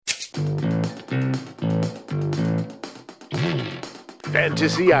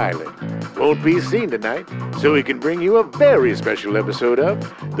Fantasy Island won't be seen tonight, so we can bring you a very special episode of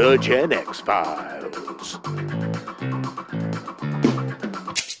The Gen X Files.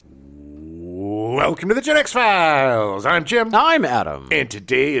 Welcome to The Gen X Files. I'm Jim. I'm Adam. And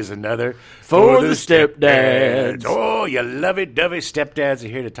today is another For the Stepdads. Oh, you lovey-dovey stepdads are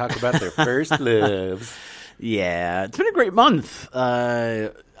here to talk about their first loves. Yeah, it's been a great month.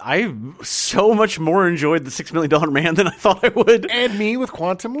 I so much more enjoyed the $6 Million Man than I thought I would. And me with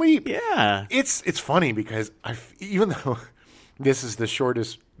Quantum Leap. Yeah. It's funny because even though this is the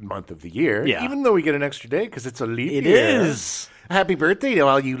shortest month of the year, Yeah. even though we get an extra day because it's a leap It year. is. Happy birthday to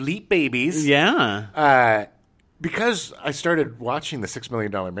all you leap babies. Yeah. Because I started watching the $6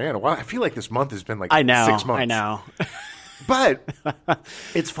 Million Man, well, I feel like this month has been like I know. 6 months. I know. But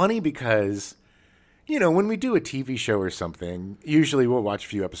it's funny because, you know, when we do a TV show or something, usually we'll watch a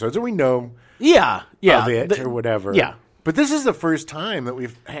few episodes or we know Yeah. of it or whatever. Yeah. But this is the first time that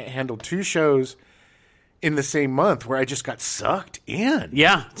we've handled two shows in the same month where I just got sucked in.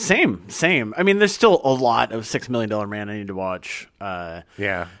 Yeah. Same. I mean, there's still a lot of $6 Million Man I need to watch.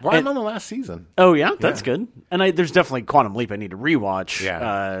 Yeah. Well, I'm on the last season. Oh, yeah? That's good. And there's definitely Quantum Leap I need to rewatch.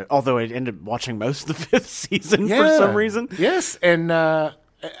 Yeah. Although I ended up watching most of the fifth season for some reason. Yes. And a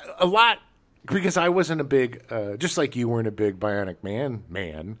lot, because I wasn't a big, just like you weren't a big Bionic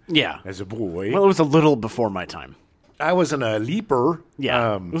Man Yeah. as a boy. Well, it was a little before my time. I wasn't a leaper.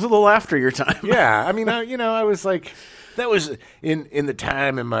 Yeah. It was a little after your time. Yeah. I mean, I was like, that was in the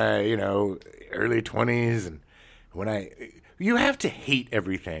time in my, early 20s. And when you have to hate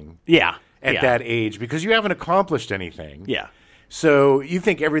everything. Yeah. At that age because you haven't accomplished anything. Yeah. So you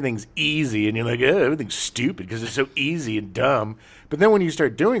think everything's easy and you're like, oh, everything's stupid because it's so easy and dumb. But then when you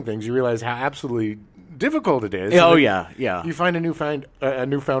start doing things, you realize how absolutely difficult it is. Oh, yeah. You find a newfound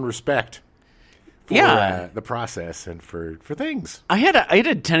respect for the process and for things. I had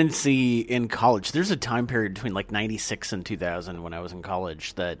a tendency in college. There's a time period between like 96 and 2000 when I was in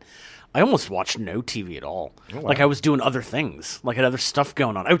college that I almost watched no TV at all. Oh, wow. Like I was doing other things, like I had other stuff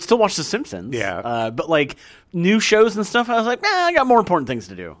going on. I would still watch The Simpsons. Yeah. But like new shows and stuff, I was like, I got more important things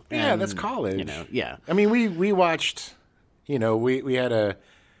to do. Yeah, and, that's college. Yeah. I mean, we watched, we had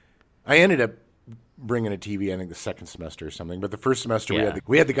I ended up bringing a TV, I think the second semester or something. But the first semester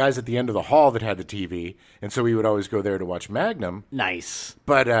we had the guys at the end of the hall that had the TV, and so we would always go there to watch Magnum. Nice.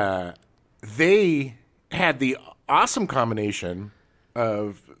 But they had the awesome combination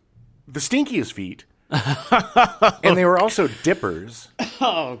of the stinkiest feet, and they were also dippers.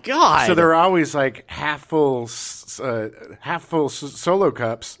 Oh God! So they're always like half full solo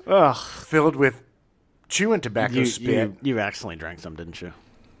cups filled with chewing tobacco spit. You accidentally drank some, didn't you?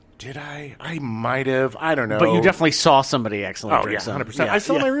 Did I? I might have. I don't know. But you definitely saw somebody accidentally drink some. 100%. I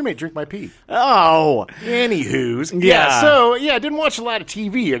saw my roommate drink my pee. Oh. Anywho's. Yeah. So, I didn't watch a lot of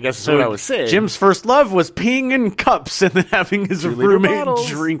TV, I guess is what I was saying. Jim's first love was peeing in cups and then having his roommate bottles.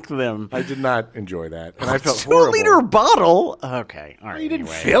 drink them. I did not enjoy that. And I felt horrible. 2-liter bottle? Okay. All right. You didn't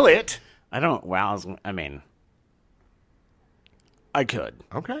fill it. I don't. Wow. I mean, I could.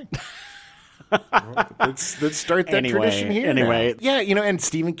 Okay. Well, let's start that tradition here. Anyway. Now. Yeah, and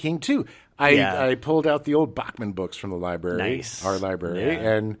Stephen King, too. I pulled out the old Bachman books from the library. Nice. Our library.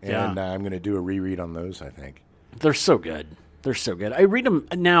 Yeah. And I'm going to do a reread on those, I think. They're so good. I read them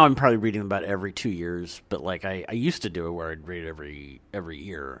now. I'm probably reading them about every 2 years, but like I used to do it where I'd read every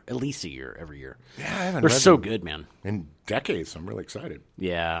year, at least a year, every year. Yeah, I haven't. They're read so them good, man. In decades, so I'm really excited.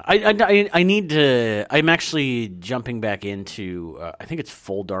 Yeah, I need to. I'm actually jumping back into. I think it's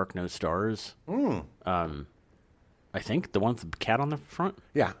Full Dark No Stars. I think the one with the cat on the front.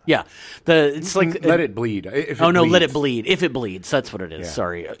 Yeah. It's like Let It Bleed. Let It Bleed. If It Bleeds, that's what it is. Yeah.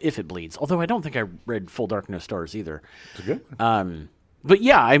 Sorry, If It Bleeds. Although I don't think I read Full Dark No Stars either. It's a good one. But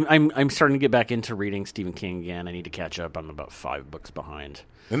yeah, I'm starting to get back into reading Stephen King again. I need to catch up. I'm about 5 books behind.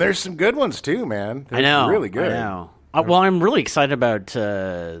 And there's some good ones too, man. I know. Really good. I know. Well, I'm really excited about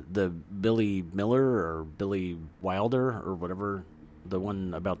the Billy Miller or Billy Wilder or whatever, the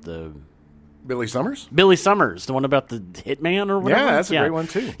one about the Billy Summers, the one about the hitman or whatever. Yeah, that's a great one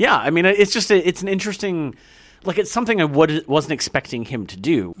too. Yeah, I mean, it's just it's an interesting, like it's something I wasn't expecting him to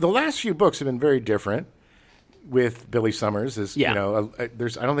do. The last few books have been very different with Billy Summers. I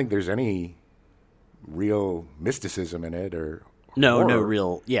don't think there's any real mysticism in it or no horror.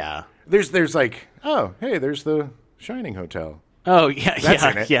 real. Yeah, there's like, oh hey, there's the Shining Hotel. Oh yeah, that's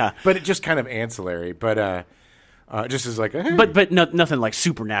in it. Yeah, but it just kind of ancillary. But just as like, hey. but nothing like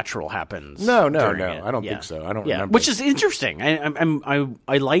supernatural happens. No, I don't think so. I don't remember. Which is interesting.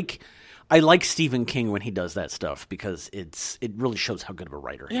 I like I like Stephen King when he does that stuff because it really shows how good of a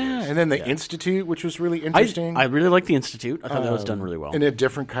writer he is. Yeah, and then The Institute, which was really interesting. I really like The Institute. I thought that was done really well. In a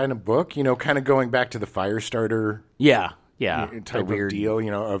different kind of book, kind of going back to the Firestarter type of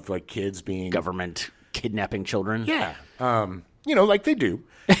deal, of like kids being... Government kidnapping children. Yeah. Like they do.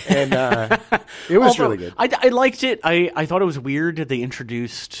 And it was really good. I liked it. I thought it was weird that they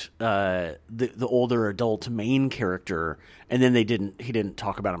introduced the older adult main character, and then he didn't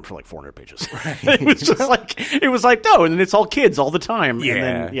talk about him for like 400 pages. Right. it was like no, and then it's all kids all the time. Yeah,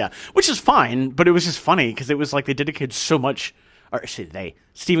 and then, which is fine, but it was just funny because it was like they dedicated so much. Or actually,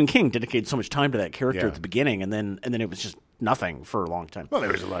 Stephen King dedicated so much time to that character at the beginning, and then it was just nothing for a long time. Well,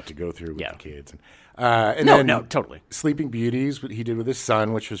 there was a lot to go through with the kids. No, totally. Sleeping Beauties, what he did with his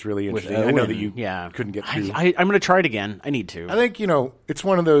son, which was really interesting. I know that you couldn't get through. I'm going to try it again. I need to. I think, it's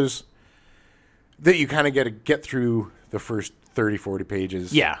one of those that you kind of get through the first 30, 40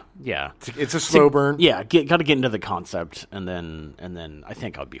 pages. Yeah. It's a slow burn. Yeah, got to get into the concept, and then I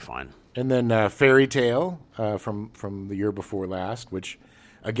think I'll be fine. And then Fairy Tale from the year before last, which,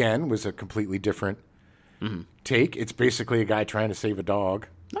 again, was a completely different take. It's basically a guy trying to save a dog.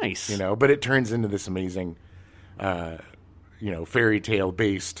 Nice. But it turns into this amazing, fairy tale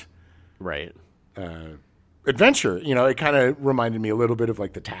based adventure. It kind of reminded me a little bit of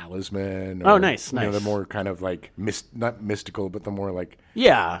like The Talisman. Or, nice. The more kind of like not mystical, but the more like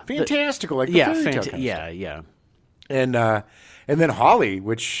fantastical, the fairy tale kind of stuff. And then Holly,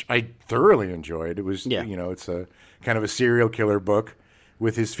 which I thoroughly enjoyed. It was it's a kind of a serial killer book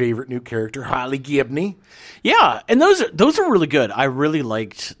with his favorite new character, Holly Gibney. Yeah, and those are really good. I really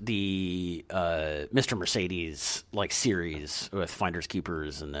liked the Mr. Mercedes series with Finders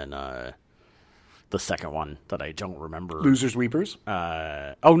Keepers, and then the second one that I don't remember. Losers Weepers.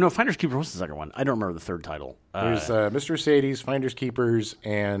 No, Finders Keepers was the second one. I don't remember the third title. There's Mr. Mercedes, Finders Keepers,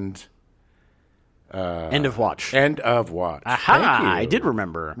 and End of Watch. End of Watch. Aha! I did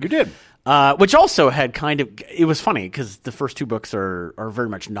remember. You did. Which also had it was funny because the first two books are very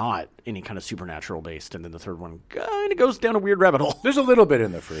much not any kind of supernatural based, and then the third one kind of goes down a weird rabbit hole. There's a little bit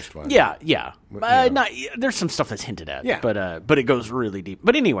in the first one. Yeah. There's some stuff that's hinted at. Yeah. But it goes really deep.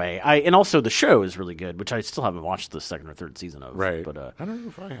 But anyway, and also the show is really good, which I still haven't watched the second or third season of. Right. But I don't know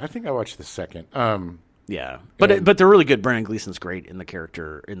if I think I watched the second. Yeah. But they're really good. Brendan Gleeson's great in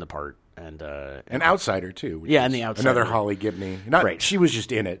the part. And an outsider too. And the outsider. Another Holly Gibney. Right. She was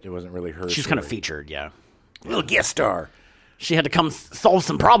just in it. It wasn't really her. She's kind of featured, yeah. Little guest star. She had to come solve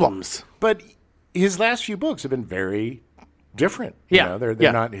some problems. But his last few books have been very different. They're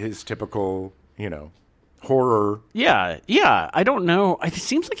not his typical, horror. Yeah. I don't know. It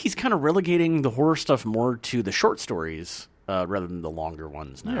seems like he's kind of relegating the horror stuff more to the short stories rather than the longer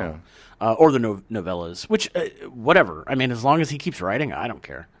ones now, or the novellas. Which, whatever. I mean, as long as he keeps writing, I don't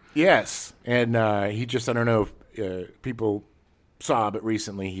care. Yes, and he just, I don't know if people saw, but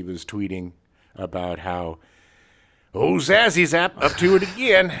recently he was tweeting about how, Zazzy's up to it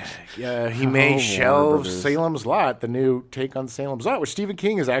again. He may shelve Salem's Lot, the new take on Salem's Lot, which Stephen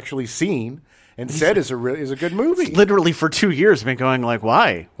King has actually seen and said is a good movie. Literally for 2 years been going like,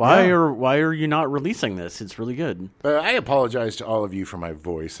 why? Why are you not releasing this? It's really good. I apologize to all of you for my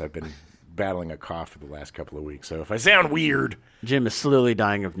voice. I've been battling a cough for the last couple of weeks, so if I sound weird, Jim is slowly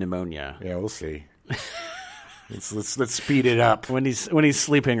dying of pneumonia. Yeah, we'll see. let's speed it up. When he's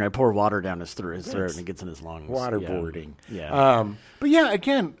sleeping, I pour water down his throat and it gets in his lungs. Waterboarding. Yeah. But yeah,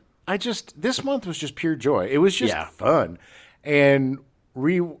 again, this month was just pure joy. It was just fun, and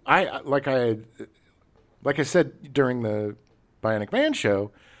like I said during the Bionic Man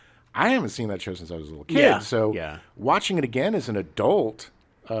show, I haven't seen that show since I was a little kid. Yeah. So watching it again as an adult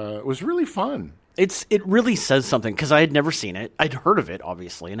was really fun. It really says something because I had never seen it. I'd heard of it,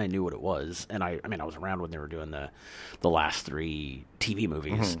 obviously, and I knew what it was. And I was around when they were doing the last 3 TV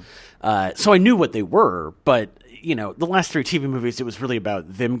movies. So I knew what they were, but the last 3 TV movies, it was really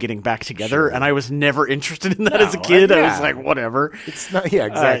about them getting back together, and I was never interested in that as a kid. I was like, whatever. It's not,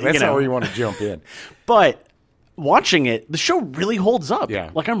 exactly. That's not where you want to jump in. But watching it, the show really holds up. Yeah.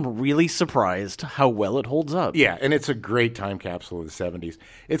 I'm really surprised how well it holds up. Yeah, and it's a great time capsule of the 70s.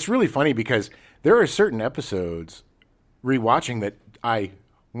 It's really funny because there are certain episodes rewatching that I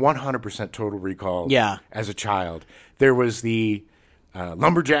 100% total recall as a child. There was the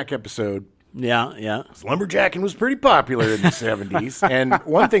Lumberjack episode. Yeah. Lumberjacking was pretty popular in the 70s. And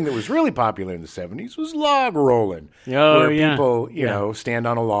one thing that was really popular in the 70s was log rolling. Where people, stand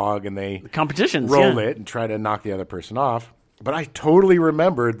on a log and they competitions, roll it and try to knock the other person off. But I totally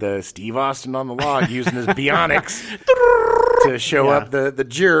remembered the Steve Austin on the log using his bionics to show up the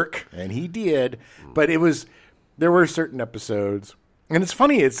jerk. And he did. But there were certain episodes, And it's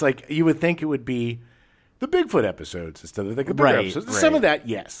funny. It's like you would think it would be the Bigfoot episodes instead of the bigger episodes. Right. Some of that,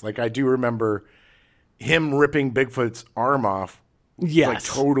 yes. Like I do remember him ripping Bigfoot's arm off. Yes. Like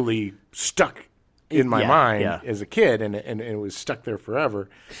totally stuck in my mind as a kid, and it was stuck there forever.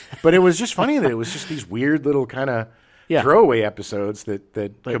 But it was just funny that it was just these weird little kind of throwaway episodes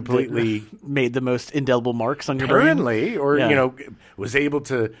that completely made the most indelible marks on your brain. Apparently, or was able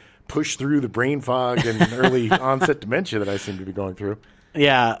to push through the brain fog and early onset dementia that I seem to be going through.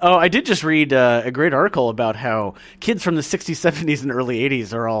 Yeah. Oh, I did just read a great article about how kids from the 60s, 70s, and early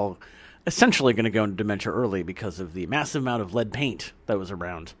 80s are all essentially going to go into dementia early because of the massive amount of lead paint that was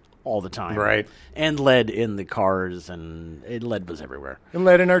around all the time. Right. And lead in the cars, and lead was everywhere. And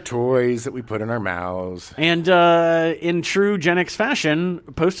lead in our toys that we put in our mouths. And in true Gen X fashion,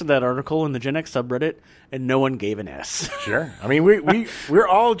 posted that article in the Gen X subreddit, and no one gave an S. Sure. I mean, we're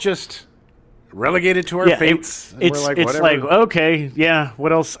all just relegated to our fates. It's like, okay, yeah,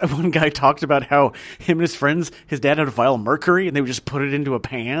 what else? One guy talked about how him and his friends, his dad had a vial of mercury, and they would just put it into a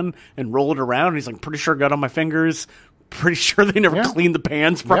pan and roll it around. And he's like, pretty sure it got on my fingers. Pretty sure they never cleaned the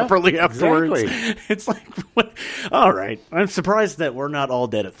pans properly afterwards. Exactly. It's like, what? All right. I'm surprised that we're not all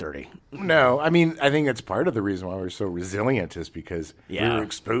dead at 30. No, I mean, I think that's part of the reason why we're so resilient is because we're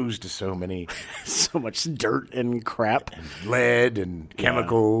exposed to so much dirt and crap. And lead and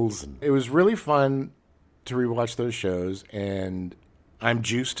chemicals. And it was really fun to rewatch those shows, and I'm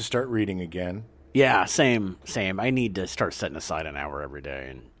juiced to start reading again. Yeah, same. I need to start setting aside an hour every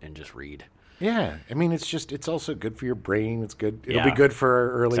day and just read. Yeah, I mean, it's also good for your brain. It's good. It'll be good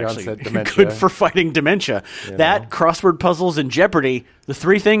for early onset dementia. Good for fighting dementia. That, crossword puzzles, and Jeopardy, the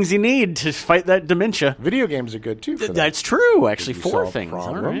three things you need to fight that dementia. Video games are good too. For that. That's true. Actually, you 4 solve things.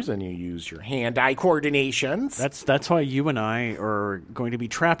 Problems, and you use your hand-eye coordinations. That's why you and I are going to be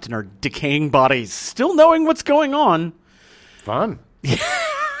trapped in our decaying bodies, still knowing what's going on. Fun.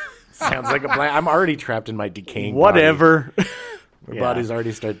 Sounds like a plan. I'm already trapped in my decaying. Whatever. Body. My body's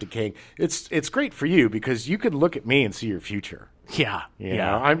already started decaying. It's great for you because you could look at me and see your future. Yeah, you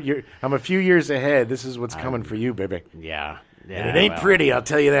know, I'm a few years ahead. This is what's coming for you, baby. Yeah. And it ain't pretty, I'll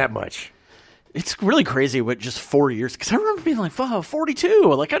tell you that much. It's really crazy with just 4 years. Because I remember being like,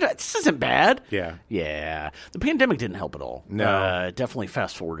 42. Like, this isn't bad. Yeah. Yeah. The pandemic didn't help at all. No. Definitely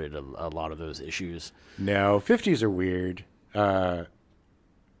fast-forwarded a lot of those issues. No, 50s are weird. 60s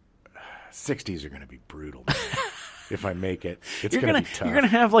are going to be brutal. If I make it, it's going to be tough. You're going to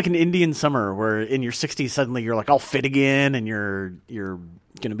have like an Indian summer where in your 60s suddenly you're like all fit again, and you're going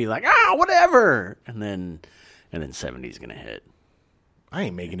to be like, whatever, and then 70's going to hit. I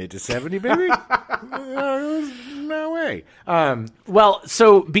ain't making it to 70, baby. No way. Well,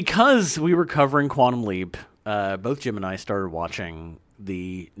 so because we were covering Quantum Leap, both Jim and I started watching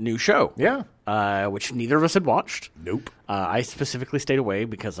the new show. Yeah. Which neither of us had watched. Nope. I specifically stayed away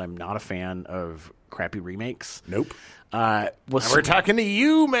because I'm not a fan of crappy remakes. Nope. We're talking to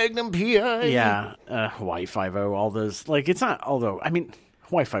you, Magnum PI. Yeah. Hawaii Five-0, all those. Like, it's not, although, I mean,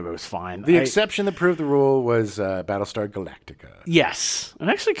 Hawaii Five-0 is fine. The exception that proved the rule was Battlestar Galactica. Yes. It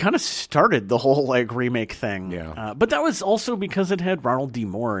actually kind of started the whole, like, remake thing. Yeah. But that was also because it had Ronald D.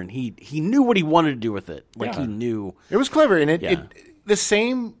 Moore, and he knew what he wanted to do with it. Like, he knew. It was clever, and it the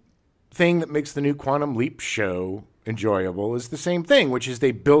same thing that makes the new Quantum Leap show enjoyable is the same thing, which is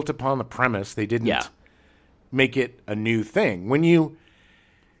they built upon the premise. They didn't make it a new thing.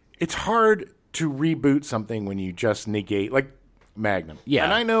 It's hard to reboot something when you just negate, like Magnum. Yeah.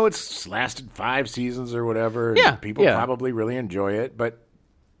 And I know it's lasted 5 seasons or whatever. Yeah. And people probably really enjoy it, but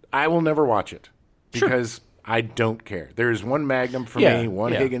I will never watch it because I don't care. There's one Magnum for me,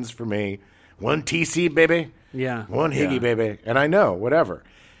 one Higgins for me, one TC, baby. Yeah. One Higgy, baby. And I know, whatever.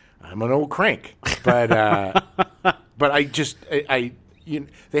 I'm an old crank. But but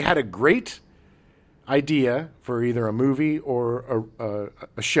they had a great idea for either a movie or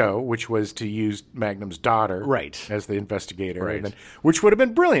a show, which was to use Magnum's daughter as the investigator, which would have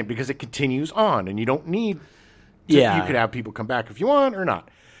been brilliant because it continues on, and you don't need to, you could have people come back if you want or not.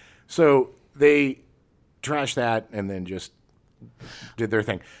 So they trashed that and then just did their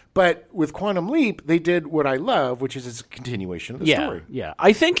thing. But with Quantum Leap, they did what I love, which is it's a continuation of the story. Yeah,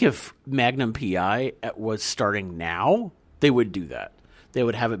 I think if Magnum PI was starting now, they would do that. They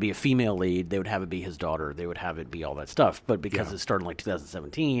would have it be a female lead. They would have it be his daughter. They would have it be all that stuff. But because it's starting like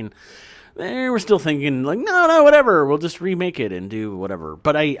 2017, they were still thinking like, no, whatever. We'll just remake it and do whatever.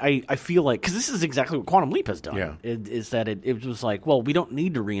 But I feel like, because this is exactly what Quantum Leap has done. Yeah. Is that it was like, well, we don't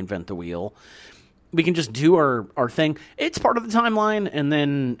need to reinvent the wheel. We can just do our thing. It's part of the timeline, and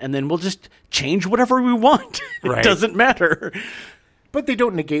then we'll just change whatever we want. It doesn't matter. But they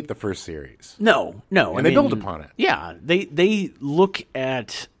don't negate the first series. No. And they build upon it. Yeah, they look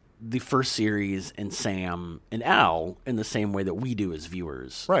at the first series and Sam and Al in the same way that we do as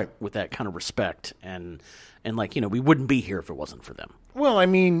viewers. Right. With that kind of respect. And like, we wouldn't be here if it wasn't for them. Well,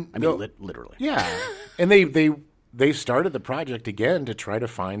 literally. Yeah. And they started the project again to try to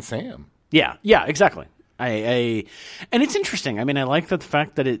find Sam. Yeah, exactly. And it's interesting. I mean, I like the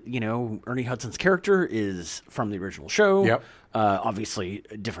fact that Ernie Hudson's character is from the original show. Yep. Obviously,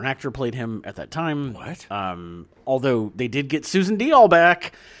 a different actor played him at that time. What? Although they did get Susan Diol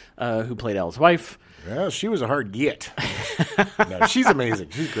back, who played Al's wife. Well, she was a hard get. No, she's amazing.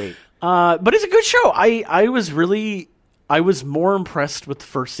 She's great. But it's a good show. I was more impressed with the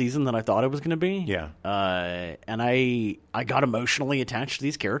first season than I thought it was going to be. Yeah. And I got emotionally attached to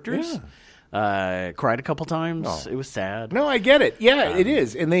these characters. Yeah. Cried a couple times. Oh. It was sad. No, I get it. Yeah, it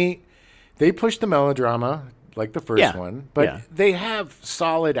is. And they push the melodrama like the first one, but they have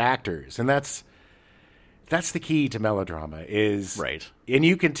solid actors, and that's the key to melodrama is right. And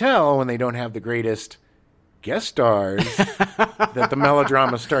you can tell when they don't have the greatest guest stars that the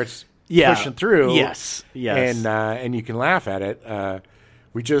melodrama starts pushing through. Yes. And you can laugh at it.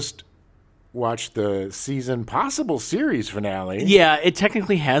 We just watched the possible series finale. Yeah, it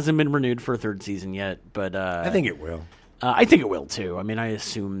technically hasn't been renewed for a third season yet, but I think it will. I think it will too. I mean, I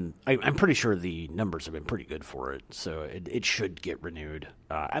assume I'm pretty sure the numbers have been pretty good for it, so it should get renewed.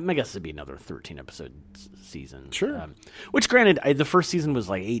 I guess it'd be another 13 episode season. Sure. Which, granted, the first season was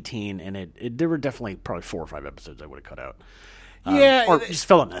like 18, and there were definitely probably 4 or 5 episodes I would have cut out. Or just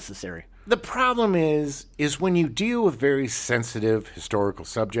felt unnecessary. The problem is when you deal with very sensitive historical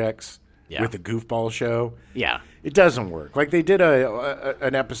subjects with a goofball show. Yeah. It doesn't work. Like they did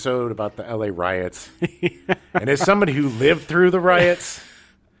an episode about the LA riots. And as somebody who lived through the riots,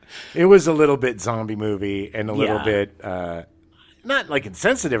 it was a little bit zombie movie and a little bit not like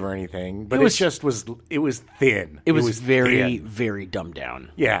insensitive or anything, but it was thin. It was very, very dumbed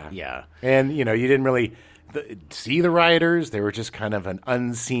down. Yeah. Yeah. And you didn't really see the rioters. They were just kind of an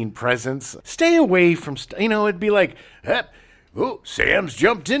unseen presence. Stay away from it'd be like, Sam's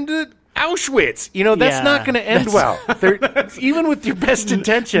jumped into Auschwitz. That's not going to end well. Even with your best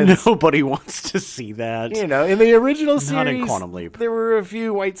intentions. Nobody wants to see that. In the original series, not in Quantum Leap. There were a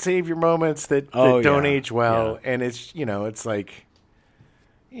few white savior moments that don't age well, and it's it's like,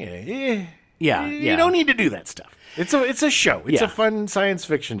 you don't need to do that stuff. It's a show. It's a fun science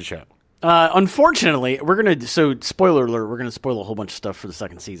fiction show. Unfortunately, spoiler alert, we're going to spoil a whole bunch of stuff for the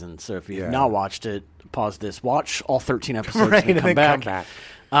second season. So if you've not watched it, pause this, watch all 13 episodes, and come back.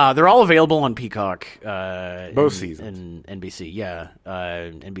 They're all available on Peacock. Both seasons. And NBC,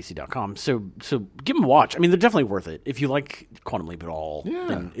 NBC.com. So give them a watch. I mean, they're definitely worth it. If you like Quantum Leap at all,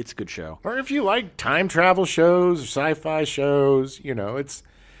 then it's a good show. Or if you like time travel shows or sci-fi shows,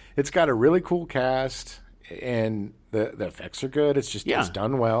 it's got a really cool cast, and the effects are good. It's just it's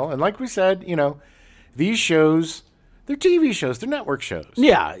done well. And like we said, these shows, they're TV shows, they're network shows.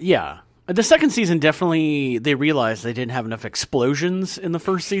 Yeah. The second season, definitely, they realized they didn't have enough explosions in the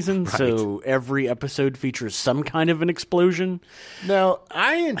first season, so every episode features some kind of an explosion. Now,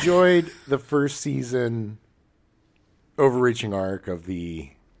 I enjoyed the first season overreaching arc of the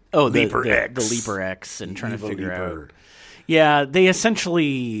Leaper X. The Leaper X, and trying to figure Leaper. out. Yeah, they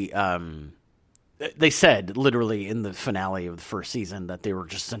essentially... they said, literally, in the finale of the first season that they were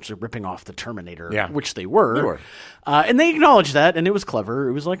just essentially ripping off the Terminator, which they were. They were. And they acknowledged that, and it was clever.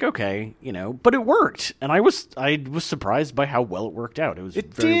 It was like, okay, but it worked. And I was surprised by how well it worked out. It was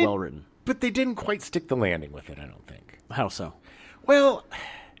very well written. But they didn't quite stick the landing with it, I don't think. How so? Well,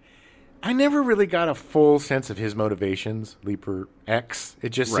 I never really got a full sense of his motivations, Leaper X. It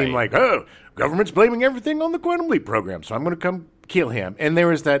just seemed like, government's blaming everything on the Quantum Leap program, so I'm going to come kill him. And there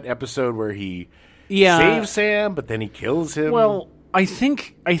was that episode where he... saves Sam, but then he kills him. Well, I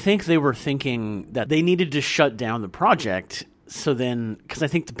think they were thinking that they needed to shut down the project. So then, because I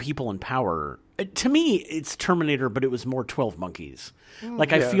think the people in power, to me, it's Terminator, but it was more 12 Monkeys.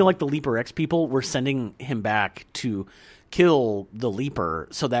 I feel like the Leaper X people were sending him back to kill the Leaper,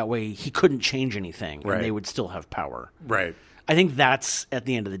 so that way he couldn't change anything, and they would still have power. Right. I think that's, at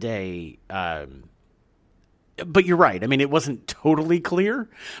the end of the day... But you're right. I mean, it wasn't totally clear,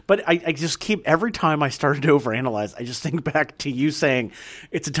 but I just keep, every time I started to overanalyze, I just think back to you saying,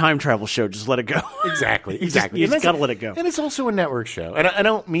 it's a time travel show, just let it go. Exactly. You just got to let it go. And it's also a network show. And I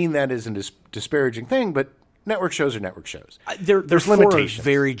don't mean that as a disparaging thing, but network shows are network shows. There's limitations. For a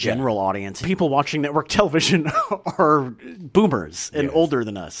very general audience. People watching network television are boomers and older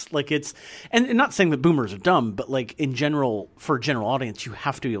than us. Like and not saying that boomers are dumb, but like in general, for a general audience, you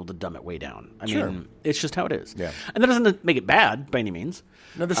have to be able to dumb it way down. I mean, it's just how it is. Yeah. And that doesn't make it bad by any means.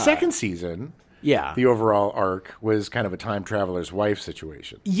 Now, the second season, the overall arc was kind of a time traveler's wife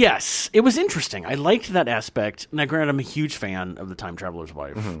situation. Yes, it was interesting. I liked that aspect. Now, granted, I'm a huge fan of the time traveler's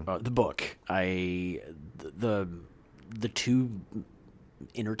wife, the book. The two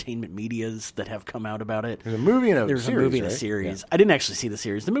entertainment medias that have come out about it. There's a movie and a There's series, a movie and a right? series. I didn't actually see the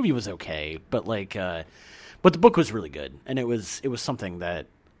series. The movie was okay, but but the book was really good, and it was something that,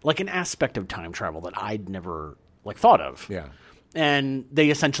 like, an aspect of time travel that I'd never thought of. Yeah. And they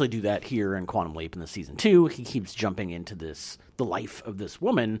essentially do that here in Quantum Leap in the season 2. He keeps jumping into the life of this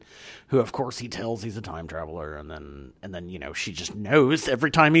woman, who of course he tells he's a time traveler, and then she just knows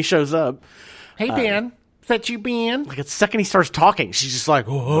every time he shows up. Hey, Ben. Is that you, Ben? Like, the second he starts talking, she's just like,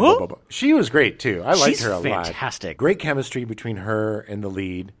 oh. She was great, too. I liked her a lot. She's fantastic. Great chemistry between her and the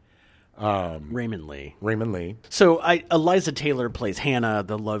lead. Raymond Lee. So Eliza Taylor plays Hannah,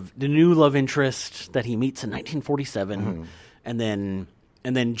 the new love interest that he meets in 1947, and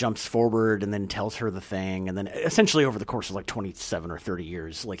then jumps forward and then tells her the thing, and then essentially over the course of 27 or 30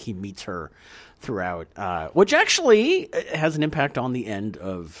 years, he meets her throughout, which actually has an impact on the end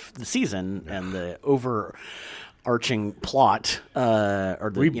of the season and the overarching plot.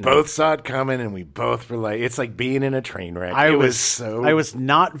 We both saw it coming, and we both were like, it's like being in a train wreck. I was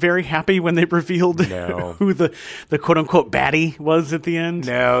not very happy when they revealed who the quote unquote baddie was at the end.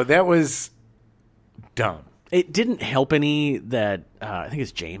 No, that was dumb. It didn't help any that I think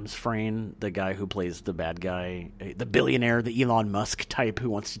it's James Frayne, the guy who plays the bad guy, the billionaire, the Elon Musk type who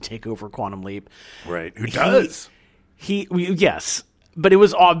wants to take over Quantum Leap. Right, who does. Yes, but it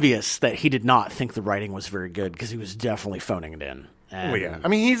was obvious that he did not think the writing was very good because he was definitely phoning it in. And, I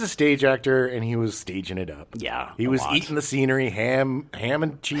mean, he's a stage actor, and he was staging it up. Yeah, he was eating the scenery, ham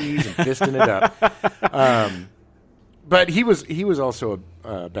and cheese, and fisting it up. But he was also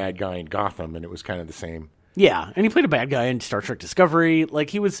a bad guy in Gotham, and it was kind of the same. Yeah, and he played a bad guy in Star Trek Discovery.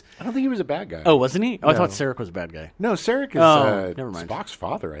 He was... I don't think he was a bad guy. Oh, wasn't he? Oh, no. I thought Sarek was a bad guy. No, Sarek is never mind. Spock's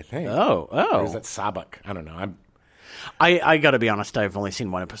father, I think. Oh. Or is that Sabak? I don't know. I got to be honest, I've only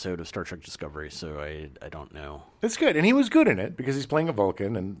seen one episode of Star Trek Discovery, so I don't know. It's good, and he was good in it because he's playing a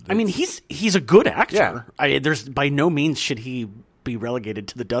Vulcan. And I mean, he's a good actor. Yeah. There's by no means should he be relegated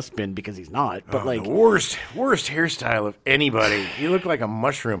to the dustbin because he's not. But the worst hairstyle of anybody. He looked like a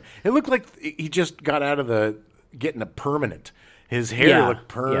mushroom. It looked like he just got out of getting a permanent. His hair looked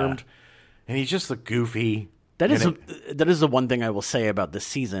permed, and he just looked goofy. That is the one thing I will say about this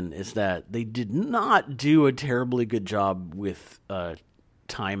season is that they did not do a terribly good job with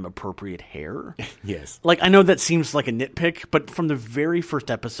time appropriate hair. Yes. I know that seems like a nitpick, but from the very first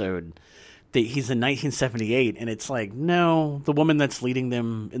episode, he's in 1978, and it's no, the woman that's leading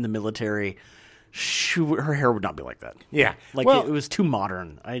them in the military, her hair would not be like that. Yeah. It was too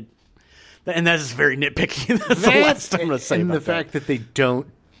modern. And that is very nitpicky. That's the last I'm going to say and about the fact that they don't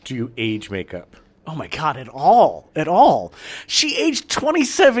do age makeup. Oh my God, at all. She aged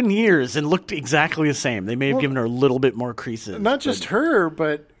 27 years and looked exactly the same. They may have given her a little bit more creases. Not just her,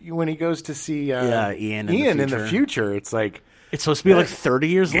 but when he goes to see Ian in the future, it's it's supposed to be 30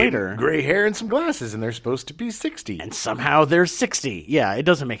 years later. Gray hair and some glasses, and they're supposed to be 60. And somehow they're 60. Yeah, it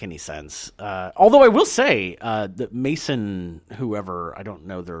doesn't make any sense. Although I will say that Mason, whoever, I don't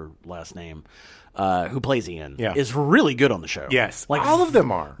know their last name, who plays Ian, is really good on the show. Yes, all of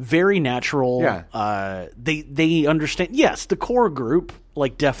them are. Very natural. Yeah. They understand. Yes, the core group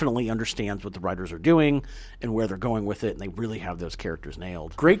definitely understands what the writers are doing and where they're going with it, and they really have those characters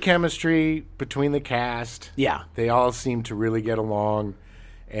nailed. Great chemistry between the cast. Yeah. They all seem to really get along,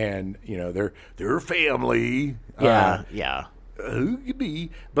 and they're family. Yeah. Who could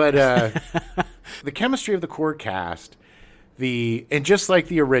be? But the chemistry of the core cast, and just like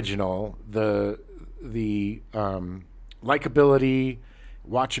the original, the likability,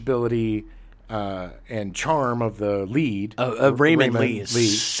 watchability, and charm of the lead. Raymond Lee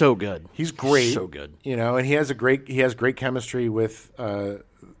is so good. He's great. So good. And he has great chemistry with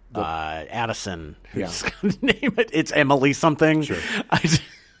Addison. Who's name it? It's Emily something. Sure.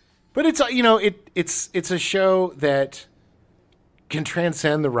 But it's it's a show that can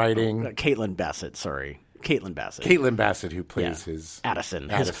transcend the writing. Caitlin Bassett, who plays his Addison.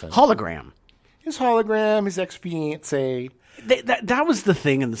 His hologram. his hologram, his ex-fiancée. That was the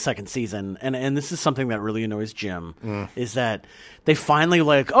thing in the second season, and this is something that really annoys Jim, is that they finally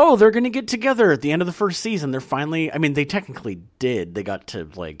they're going to get together at the end of the first season. They're finally, I mean, they technically did. They got to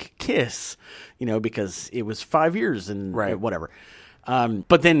kiss, because it was 5 years and whatever.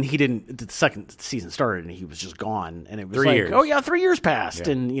 But then he didn't. The second season started and he was just gone, and it was 3 years. Oh yeah, 3 years passed,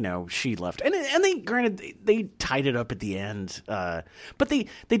 and she left, and they tied it up at the end, but they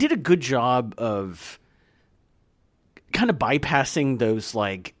did a good job of kind of bypassing those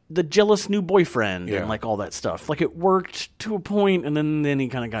the jealous new boyfriend and all that stuff. It worked to a point, and then he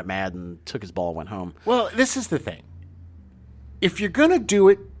kind of got mad and took his ball and went home. Well, this is the thing. If you're gonna do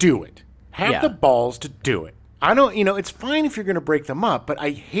it, do it. Have the balls to do it. I don't, it's fine if you're gonna break them up, but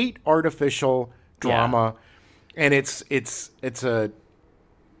I hate artificial drama, and it's a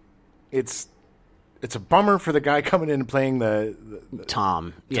bummer for the guy coming in and playing the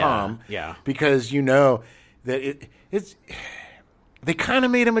Tom, because that it's they kind of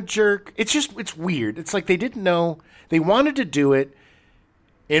made him a jerk. It's weird. It's like they didn't know. They wanted to do it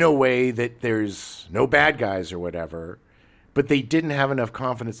in a way that there's no bad guys or whatever, but they didn't have enough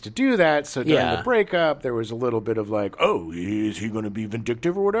confidence to do that. So during the breakup, there was a little bit of is he going to be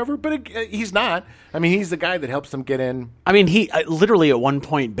vindictive or whatever? But he's not. I mean, he's the guy that helps them get in. I mean, he literally at one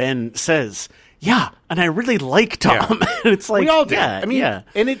point, Ben says, "Yeah, and I really like Tom." Yeah. And it's we all do. Yeah, I mean,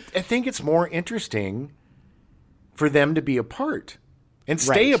 and I think it's more interesting for them to be apart and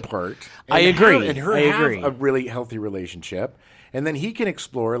stay apart. And I agree. Have a really healthy relationship. And then he can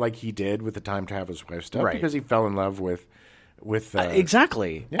explore like he did with the Time to Have His Wife stuff because he fell in love with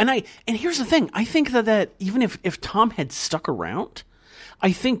exactly. Yeah. And here's the thing. I think that even if Tom had stuck around,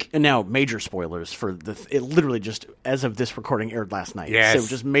 I think, and now major spoilers for it literally just as of this recording aired last night. Yes. So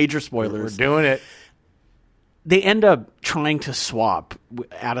just major spoilers. We're doing it. They end up trying to swap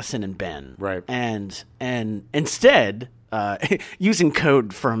Addison and Ben. Right. And instead, using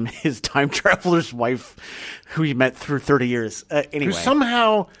code from his time traveler's wife, who he met through 30 years. Anyway. Who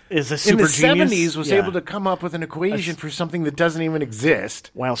somehow, is a super in the genius. 70s, was able to come up with an equation for something that doesn't even exist.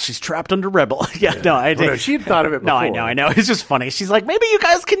 While she's trapped under Rebel. No, I did. No, she had thought of it before. No, I know. It's just funny. She's like, maybe you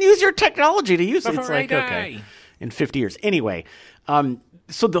guys can use your technology to use it. Before It's okay. In 50 years. Anyway,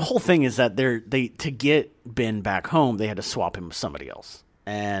 so the whole thing is that they to get Ben back home, they had to swap him with somebody else.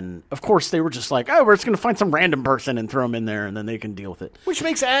 And, of course, they were just like, we're just going to find some random person and throw him in there, and then they can deal with it. Which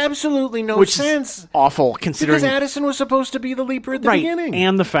makes absolutely no sense. Is awful, considering... Because Addison was supposed to be the leaper at the beginning.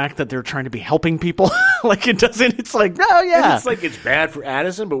 And the fact that they're trying to be helping people. It doesn't... It's like, oh, yeah. And it's it's bad for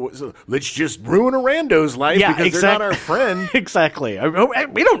Addison, but let's just ruin a rando's life because they're not our friend. Exactly.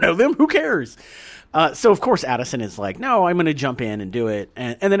 We don't know them. Who cares? So, of course, Addison is like, no, I'm going to jump in and do it.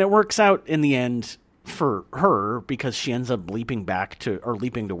 And then it works out in the end for her because she ends up leaping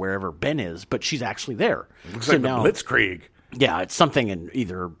to wherever Ben is, but she's actually there. Looks like the Blitzkrieg. Yeah, it's something in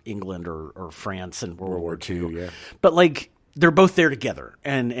either England or France in World War II. Yeah. But they're both there together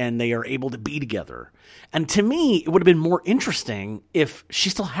and they are able to be together. And to me, it would have been more interesting if she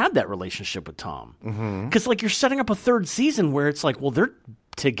still had that relationship with Tom. Because you're setting up a third season where it's well, they're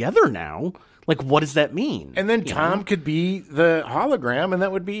together now. What does that mean? And then Tom could be the hologram, and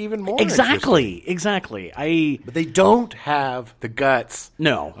that would be even more Exactly. But they don't have the guts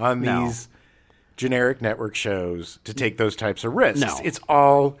on No. these generic network shows to take those types of risks.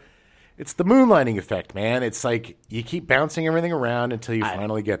 No. It's the moonlighting effect, man. It's you keep bouncing everything around until you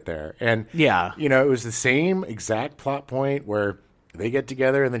finally get there. And, it was the same exact plot point where they get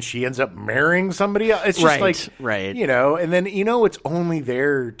together and then she ends up marrying somebody else. It's just right. And then, it's only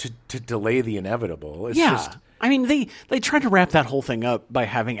there to delay the inevitable. It's just... I mean, they tried to wrap that whole thing up by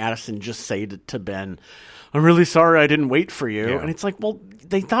having Addison just say to Ben, I'm really sorry I didn't wait for you. Yeah. And it's well,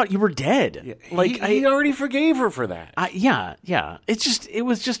 they thought you were dead. Yeah. He already forgave her for that. Yeah. It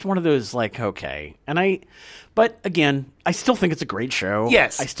was just one of those okay. But again, I still think it's a great show.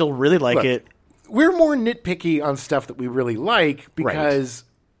 Yes. I still really like it. We're more nitpicky on stuff that we really like because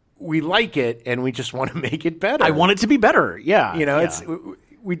we like it and we just want to make it better. I want it to be better. Yeah.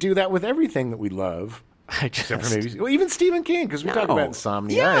 We do that with everything that we love. Except for maybe even Stephen King, because we talk about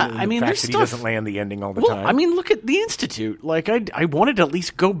insomnia. Yeah, and the fact that he doesn't land the ending all the time. I mean, look at The Institute. I wanted to at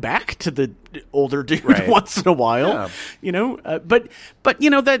least go back to the older dude once in a while. Yeah. But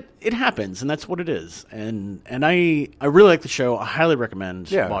that it happens, and that's what it is. And I really like the show. I highly recommend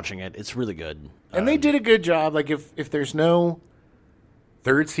watching it. It's really good. And they did a good job. If there's no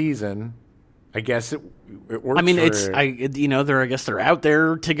third season, I guess it works. I mean, I guess they're out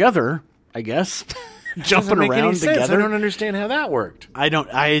there together. I guess. jumping make around any sense. together. I don't understand how that worked. I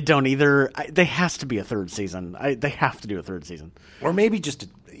don't either. There has to be a third season. They have to do a third season. Or maybe just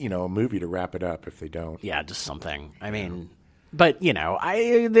a movie to wrap it up if they don't. Yeah, just something. I mean, but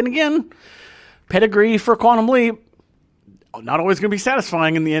then again, pedigree for Quantum Leap, not always going to be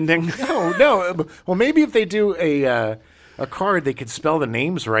satisfying in the ending. No. Well, maybe if they do a card, they could spell the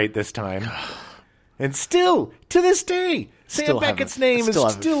names right this time. And still, to this day, Sam Beckett's name is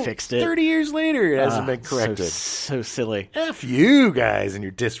still fixed it. 30 years later. It hasn't been corrected. So silly. F you guys and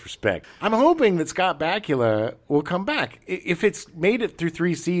your disrespect. I'm hoping that Scott Bakula will come back. If it's made it through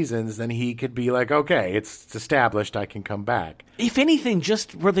 3 seasons, then he could be like, okay, it's established, I can come back. If anything,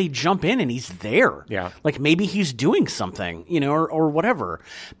 just where they jump in and he's there. Yeah. Like maybe he's doing something, or whatever.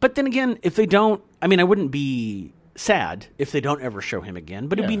 But then again, if they don't, I wouldn't be sad if they don't ever show him again,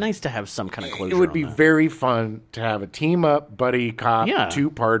 but it'd be nice to have some kind of closure. It would be very fun to have a team up buddy cop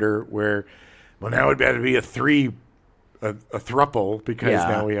 2-parter where, now it'd have to be a thruple because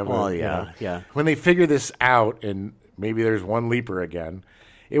now we have when they figure this out and maybe there's one leaper again,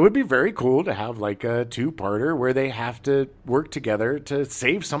 it would be very cool to have like a 2-parter where they have to work together to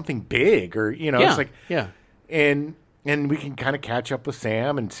save something big or it's like and we can kind of catch up with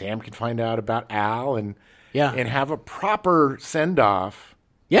Sam and Sam can find out about Al and have a proper send-off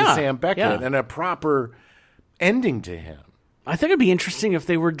to Sam Beckett and a proper ending to him. I think it'd be interesting if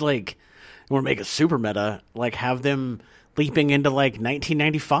they were like, make a super meta, like have them leaping into like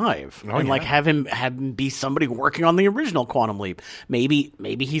 1995 have him be somebody working on the original Quantum Leap. Maybe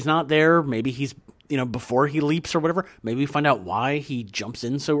he's not there. Maybe he's before he leaps or whatever. Maybe we find out why he jumps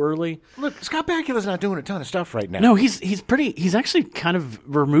in so early. Look, Scott Bakula's not doing a ton of stuff right now. No, he's actually kind of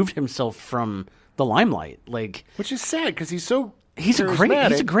removed himself from the limelight, which is sad because he's a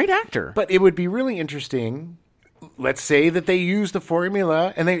great actor. But it would be really interesting. Let's say that they use the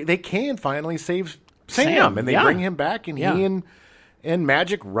formula and they can finally save Sam and they bring him back and he and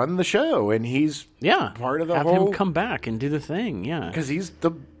Magic run the show and he's part of the have whole. Him come back and do the thing, because he's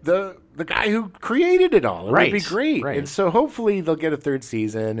the guy who created it all. It would be great, and so hopefully they'll get a 3rd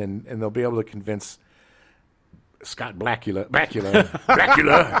season and they'll be able to convince Scott Bakula,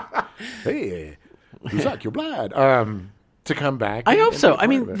 hey, suck your blood, to come back. I hope so.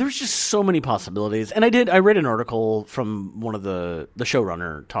 There's just so many possibilities. And I read an article from one of the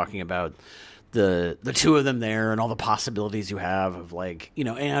showrunner talking about the 2 of them there and all the possibilities you have of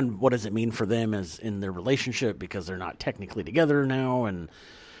and what does it mean for them as in their relationship because they're not technically together now and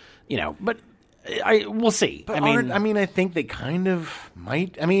but we'll see. But I think they kind of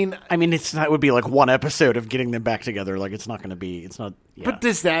might. It would be like one episode of getting them back together. Like it's not going to be. It's not. Yeah. But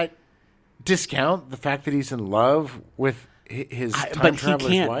does that discount the fact that he's in love with his time traveler's wife?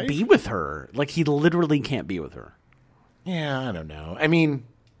 But he can't be with her. Like he literally can't be with her. Yeah, I don't know.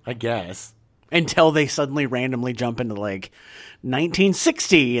 I guess until they suddenly randomly jump into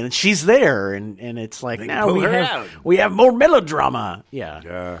 1960 and she's there and it's like now we have more melodrama.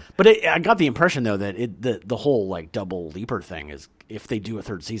 Yeah. But I got the impression though that the whole double leaper thing is if they do a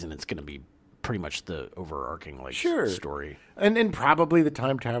 3rd season it's going to be pretty much the overarching story. And probably the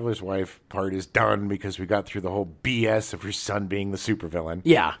time traveler's wife part is done because we got through the whole BS of her son being the supervillain.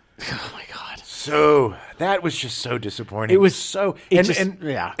 Yeah. Oh my god. So that was just so disappointing. It was so and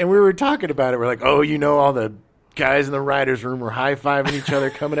we were talking about it. We're like, all the guys in the writers' room were high-fiving each other,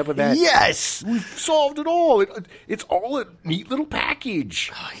 coming up with that. Yes, we've solved it all. It's all a neat little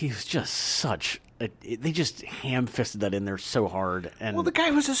package. Oh, he was just such. They just ham-fisted that in there so hard. And the guy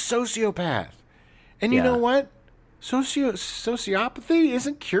was a sociopath, and you know what? Sociopathy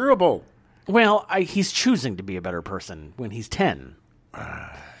isn't curable. Well, he's choosing to be a better person when he's 10.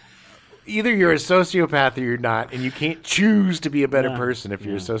 Either you're a sociopath or you're not, and you can't choose to be a better person if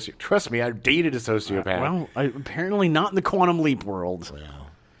you're a sociopath. Trust me, I've dated a sociopath. Apparently not in the Quantum Leap world.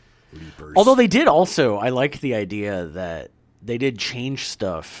 Well, leapers. Although they did also, I like the idea that they did change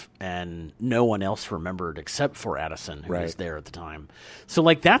stuff and no one else remembered except for Addison, who was there at the time. So,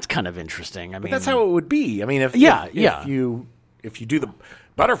 that's kind of interesting. But that's how it would be. If you do the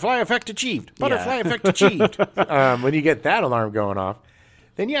butterfly effect achieved, when you get that alarm going off,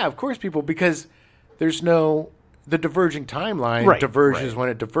 then of course people, because there's the diverging timeline diverges when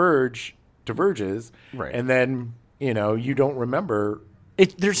it diverges, and then you don't remember.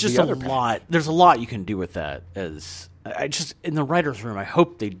 There's just a lot. There's a lot you can do with that. In the writers' room, I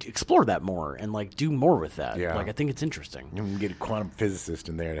hope they explore that more and do more with that. Yeah. I think it's interesting. You can get a quantum physicist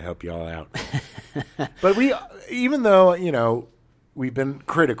in there to help you all out. But even though we've been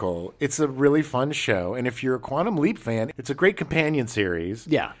critical, it's a really fun show, and if you're a Quantum Leap fan, it's a great companion series.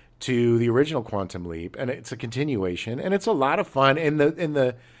 Yeah. To the original Quantum Leap, and it's a continuation, and it's a lot of fun. And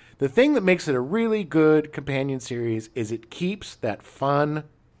the The thing that makes it a really good companion series is it keeps that fun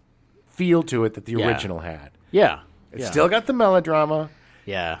feel to it that the original had. Yeah. It's still got the melodrama.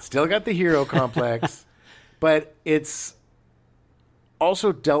 Yeah. Still got the hero complex. But it's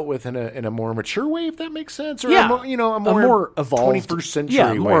also dealt with in a more mature way, if that makes sense. Or a more evolved 21st century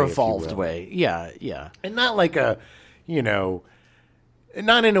way. More evolved way. Yeah. And not like not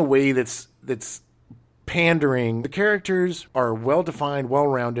in a way that's pandering. The characters are well-defined,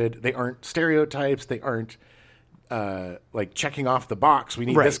 well-rounded. They aren't stereotypes. They aren't like checking off the box. We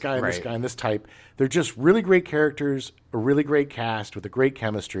need this guy and this guy and this type. They're just really great characters, a really great cast with a great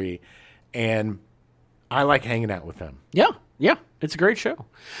chemistry, and I like hanging out with them. Yeah. It's a great show.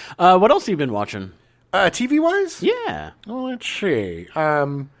 What else have you been watching? TV-wise? Yeah. Well, let's see.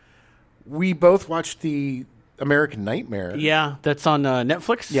 We both watched the American Nightmare. Yeah, that's on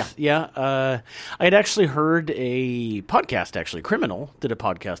Netflix. Yeah. I had actually heard a podcast. Actually, Criminal did a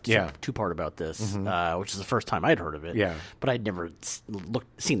podcast, two-part about this, which is the first time I'd heard of it. Yeah, but I'd never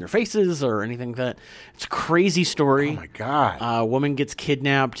seen their faces or anything like that. It's a crazy story. Oh my god! Woman gets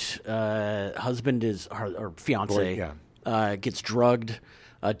kidnapped. Husband is or fiance gets drugged.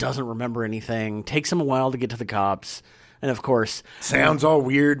 Doesn't remember anything. Takes him a while to get to the cops. And, of course... Sounds all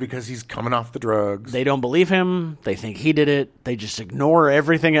weird because he's coming off the drugs. They don't believe him. They think he did it. They just ignore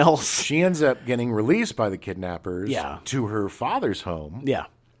everything else. She ends up getting released by the kidnappers to her father's home. Yeah.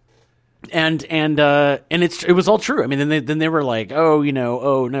 And it was all true. I mean, then they were like, oh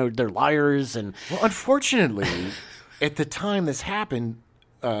no, they're liars. And well, unfortunately, at the time this happened,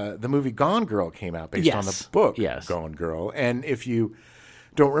 the movie Gone Girl came out based on the book Gone Girl. And if you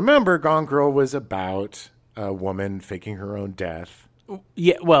don't remember, Gone Girl was about... a woman faking her own death.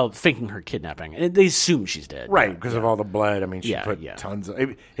 Yeah, well, faking her kidnapping. They assume she's dead. Right, because of all the blood. I mean, she put tons of...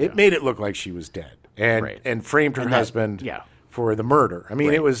 It made it look like she was dead. And framed her husband for the murder. I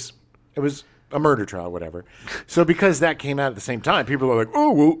mean, it was a murder trial, whatever. So because that came out at the same time, people are like,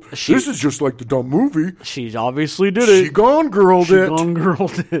 oh, well, this is just like the dumb movie. She obviously did it. She Gone Girl'd it. Gone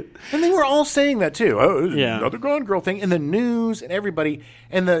Girl'd it. And they were all saying that, too. Oh, this is another Gone Girl thing. And the news and everybody.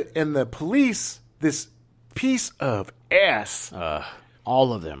 And the police, this... piece of ass.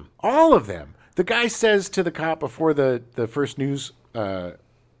 All of them. The guy says to the cop before the first news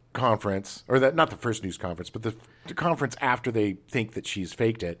conference, or not the first news conference, but the conference after they think that she's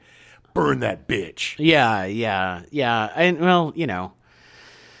faked it, burn that bitch. Yeah. And, well,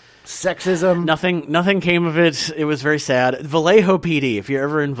 sexism. Nothing came of it. It was very sad. Vallejo PD. If you're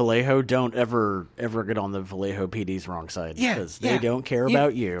ever in Vallejo, don't ever get on the Vallejo PD's wrong side. Because they don't care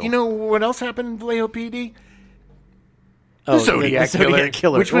about you. You know what else happened in Vallejo PD? The Zodiac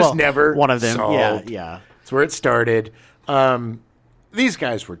Killer, which was never one of them. solved. Yeah. That's where it started. These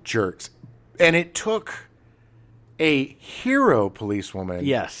guys were jerks. And it took a hero policewoman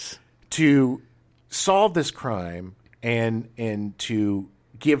to solve this crime and to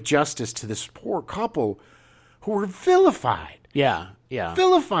give justice to this poor couple who were vilified. Yeah.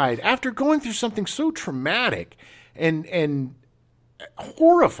 Vilified after going through something so traumatic and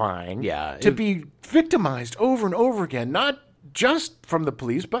horrifying to be victimized over and over again, not just from the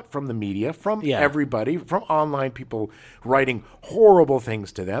police, but from the media, from everybody, from online people writing horrible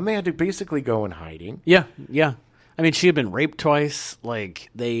things to them. They had to basically go in hiding. Yeah. I mean, she had been raped twice. Like,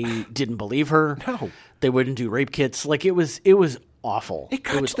 they didn't believe her. No. They wouldn't do rape kits. Like, it was awful. It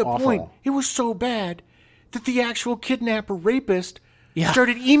got to the point. It was so bad that the actual kidnapper rapist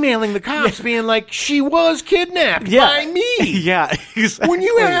started emailing the cops being like, she was kidnapped by me. Yeah, exactly. When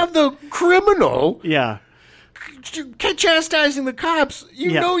you have the criminal chastising the cops,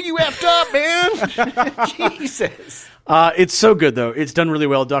 you know you effed up, man. Jesus. It's so good, though. It's done really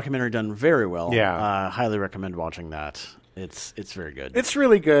well. Documentary done very well. Yeah. Highly recommend watching that. It's very good. It's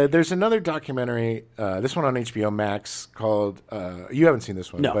really good. There's another documentary, this one on HBO Max, called, you haven't seen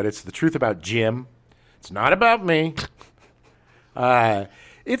this one, but it's The Truth About Jim. It's not about me.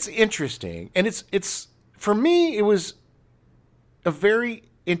 It's interesting. And it's for me, it was a very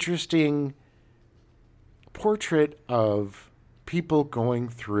interesting portrait of people going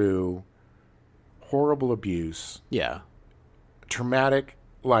through horrible abuse. Yeah. Traumatic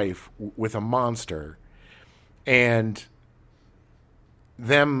life with a monster. And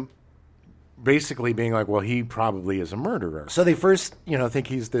them basically being like, well, he probably is a murderer. So they first, think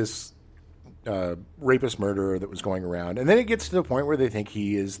he's this rapist murderer that was going around. And then it gets to the point where they think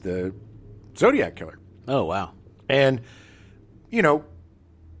he is the Zodiac Killer. Oh, wow. And,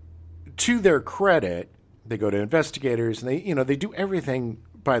 to their credit, they go to investigators and they do everything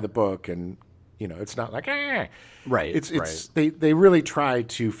by the book. And, it's not like, Right. They really try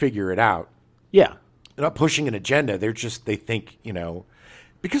to figure it out. Yeah. They're not pushing an agenda. They think,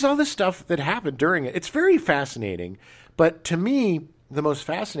 because all this stuff that happened during it, it's very fascinating. But to me, the most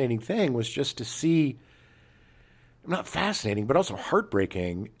fascinating thing was just to see, not fascinating, but also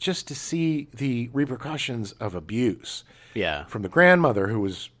heartbreaking, just to see the repercussions of abuse. Yeah. From the grandmother, who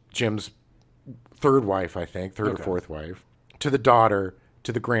was Jim's third wife, I think, third or fourth wife, to the daughter,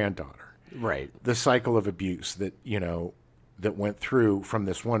 to the granddaughter. Right. The cycle of abuse that, that went through from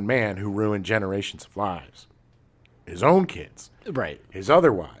this one man who ruined generations of lives. His own kids. Right. His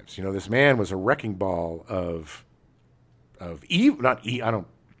other wives. This man was a wrecking ball of evil, not evil,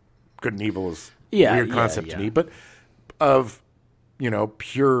 good and evil is a weird concept to me, but of,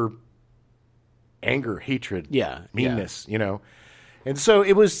 pure anger, hatred, meanness, And so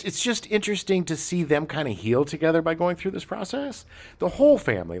it's just interesting to see them kind of heal together by going through this process. The whole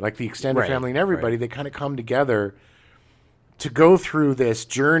family, like the extended family and everybody, they kind of come together to go through this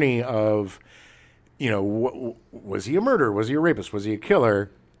journey of, was he a murderer? Was he a rapist? Was he a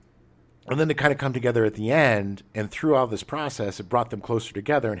killer? And then to kind of come together at the end, and through all this process, it brought them closer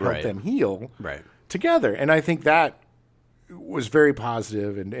together and helped them heal together. And I think that was very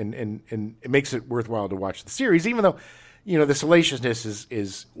positive, and it makes it worthwhile to watch the series, even though, the salaciousness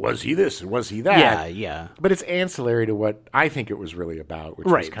is was he this and was he that? Yeah. But it's ancillary to what I think it was really about, which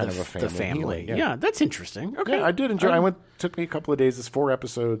was kind of a family. The family. Healing. Yeah, that's interesting. Okay. Yeah, I did enjoy it. Took me a couple of days. It's 4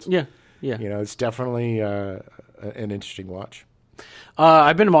 episodes. Yeah. It's definitely an interesting watch.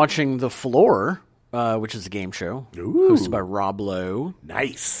 I've been watching The Floor, which is a game show hosted by Rob Lowe.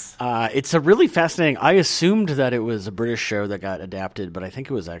 Nice. It's a really fascinating. I assumed that it was a British show that got adapted, but I think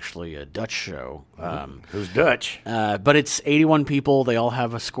it was actually a Dutch show. Who's Dutch? But it's 81 people. They all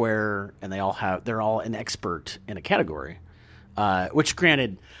have a square, and they're all an expert in a category. Which,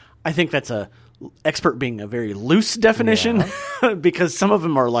 granted, I think that's expert being a very loose definition because some of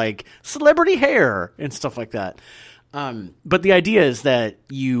them are like celebrity hair and stuff like that. But the idea is that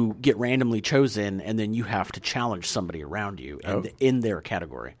you get randomly chosen, and then you have to challenge somebody around you in their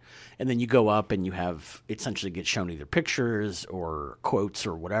category. And then you go up and you have essentially get shown either pictures or quotes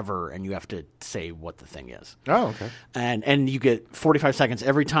or whatever, and you have to say what the thing is. Oh, okay. And you get 45 seconds.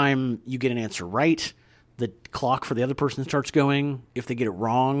 Every time you get an answer right, the clock for the other person starts going. If they get it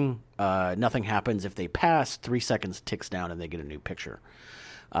wrong, nothing happens. If they pass, 3 seconds ticks down and they get a new picture.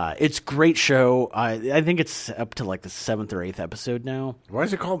 It's a great show. I think it's up to like the 7th or 8th episode now. Why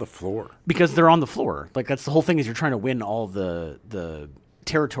is it called The Floor? Because they're on the floor. Like, that's the whole thing, is you're trying to win all the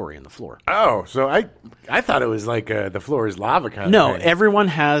territory in the floor. Oh, so I thought it was like the floor is lava kind of No, thing. everyone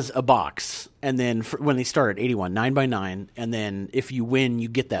has a box, and then when they start at 81, 9 by 9, and then if you win, you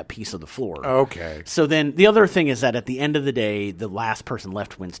get that piece of the floor. Okay. So then the other thing is that at the end of the day, the last person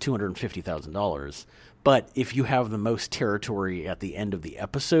left wins $250,000. But if you have the most territory at the end of the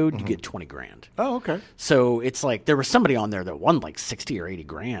episode, you get $20,000. Oh, okay. So it's like there was somebody on there that won like 60 or 80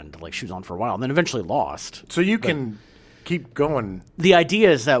 grand. Like, she was on for a while and then eventually lost. So you can keep going. The idea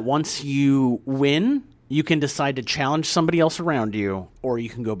is that once you win, you can decide to challenge somebody else around you, or you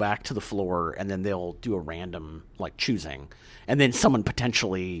can go back to the floor and then they'll do a random like choosing. And then someone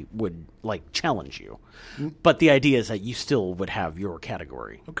potentially would like challenge you. But the idea is that you still would have your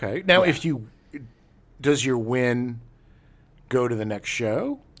category. Okay. Now, does your win go to the next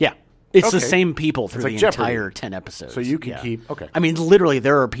show? Yeah. It's the same people through the Jeopardy. entire 10 episodes. So you can keep... Okay. I mean, literally,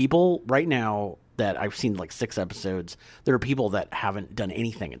 there are people right now that I've seen like 6 episodes. There are people that haven't done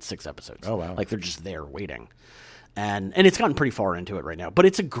anything in 6 episodes. Oh, wow. Like, they're just there waiting. And it's gotten pretty far into it right now. But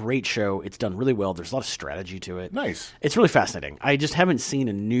it's a great show. It's done really well. There's a lot of strategy to it. Nice. It's really fascinating. I just haven't seen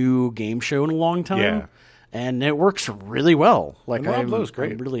a new game show in a long time. Yeah. And it works really well. Like, Rob Lowe's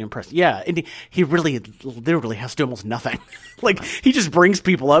great. I'm really impressed. Yeah, and he really literally has to do almost nothing. Like, he just brings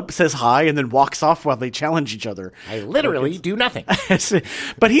people up, says hi, and then walks off while they challenge each other. I literally do nothing.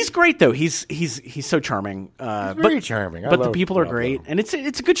 But he's great, though. He's so charming. He's very charming. But the people are great, and it's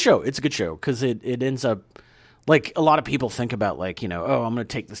a good show. It's a good show because it ends up like a lot of people think about like, I'm going to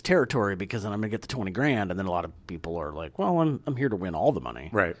take this territory because then I'm going to get the $20,000, and then a lot of people are like, well, I'm here to win all the money.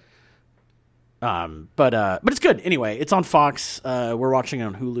 Right. But it's good. Anyway, it's on Fox. We're watching it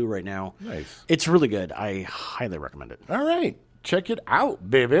on Hulu right now. Nice. It's really good. I highly recommend it. All right. Check it out,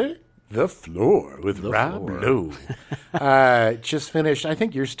 baby. The Floor with Rob Lowe. Just finished. I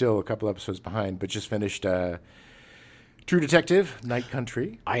think you're still a couple episodes behind, but just finished True Detective, Night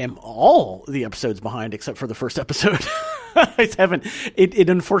Country. I am all the episodes behind except for the first episode. I haven't. It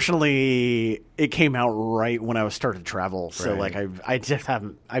unfortunately it came out right when I was starting to travel, so like I just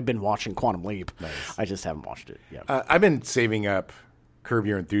haven't. I've been watching Quantum Leap. Nice. I just haven't watched it yet. I've been saving up Curb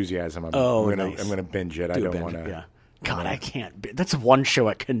Your Enthusiasm. I'm gonna binge it. I don't want to. Yeah. God, I can't. That's one show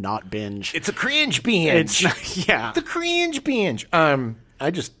I cannot binge. It's a cringe binge. It's not, yeah. The cringe binge.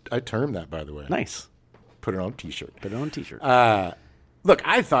 I termed that, by the way. Nice. Put it on a T-shirt. Put it on a T-shirt. Look,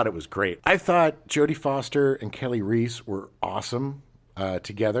 I thought it was great. I thought Jodie Foster and Kelly Reese were awesome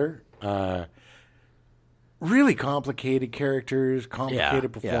together. Really complicated characters,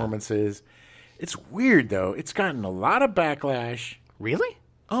 complicated performances. It's weird, though. It's gotten a lot of backlash. Really?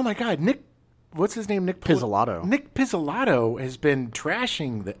 Oh, my God. What's his name? Nick Pizzolatto. Nick Pizzolatto has been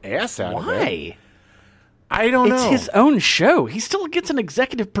trashing the ass out of it. Why? I don't know. It's his own show. He still gets an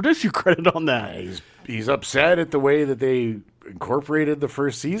executive producer credit on that. He's upset at the way that they incorporated the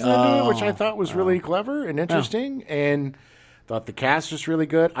first season into it, which I thought was really clever and interesting, and thought the cast was really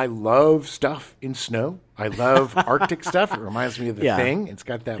good. I love stuff in snow. I love Arctic stuff. It reminds me of The Thing. It's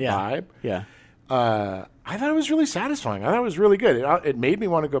got that vibe. Yeah. I thought it was really satisfying. I thought it was really good. It made me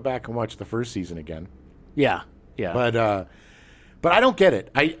want to go back and watch the first season again. Yeah. Yeah. But I don't get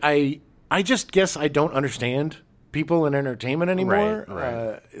it. I just guess I don't understand people in entertainment anymore.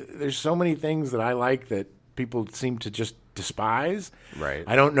 Right. There's so many things that I like that people seem to just despise. Right.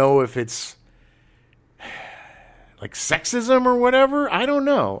 I don't know if it's like sexism or whatever. I don't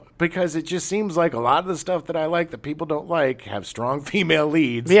know, because it just seems like a lot of the stuff that I like that people don't like have strong female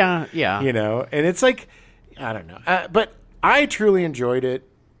leads. Yeah, yeah. You know, and it's like, I don't know. But I truly enjoyed it.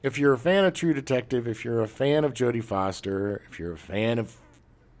 If you're a fan of True Detective, if you're a fan of Jodie Foster, if you're a fan of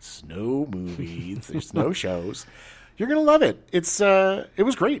snow movies or snow shows, you're gonna love it. It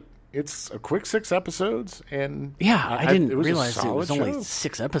was great. It's a quick 6 episodes, and I didn't realize it was only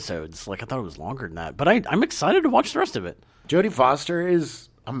 6 episodes. Like, I thought it was longer than that, but I'm excited to watch the rest of it. Jodie Foster is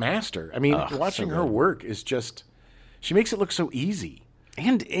a master. I mean, watching her work is just, she makes it look so easy.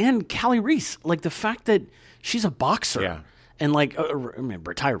 And Callie Reese, like the fact that she's a boxer and like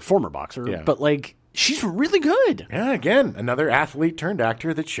retired former boxer, but like she's really good. Yeah, again, another athlete turned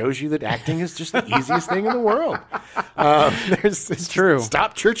actor that shows you that acting is just the easiest thing in the world. It's true.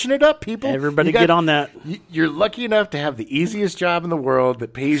 Stop churching it up, people. Everybody get on that. You're lucky enough to have the easiest job in the world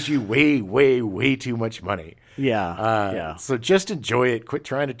that pays you way, way, way too much money. Yeah. So just enjoy it. Quit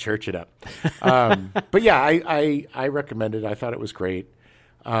trying to church it up. But yeah, I recommend it. I thought it was great.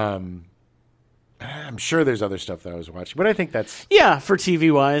 I'm sure there's other stuff that I was watching, but I think that's... Yeah, for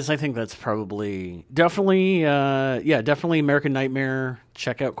TV-wise, I think that's definitely American Nightmare.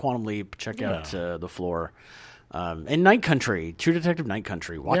 Check out Quantum Leap. Check out The Floor. And Night Country, True Detective Night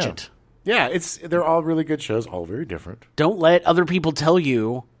Country. Watch it. Yeah, they're all really good shows, all very different. Don't let other people tell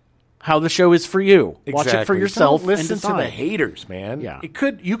you how the show is for you. Exactly. Watch it for yourself. Don't listen and decide. to the haters, man. Yeah.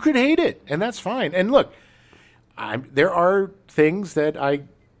 You could hate it, and that's fine. And look, there are things that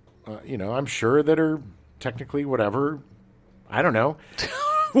I'm sure that are technically whatever. I don't know.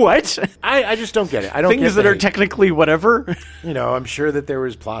 What? I just don't get it. I don't things get that are technically whatever. I'm sure that there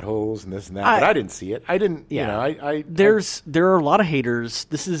was plot holes and this and that, but I didn't see it. I didn't. Yeah. There are a lot of haters.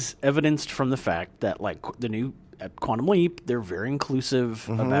 This is evidenced from the fact that like the new Quantum Leap, they're very inclusive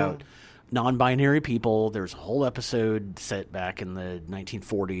about non-binary people. There's a whole episode set back in the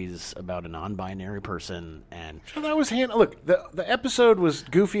 1940s about a non-binary person, and so that was look. The episode was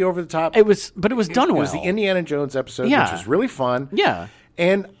goofy, over the top. It was done well. It was the Indiana Jones episode, which was really fun. Yeah,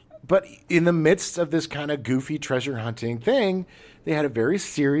 but in the midst of this kind of goofy treasure hunting thing, they had a very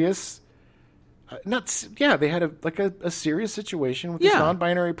serious. They had a serious situation with this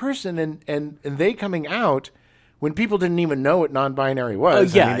non-binary person, and they coming out. When people didn't even know what non-binary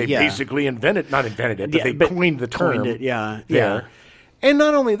was, they basically not invented it, but they coined the term. Yeah. And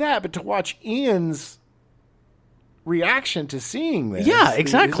not only that, but to watch Ian's reaction to seeing this,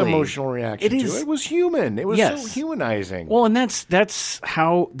 exactly, his emotional reaction to it was human. It was so humanizing. Well, and that's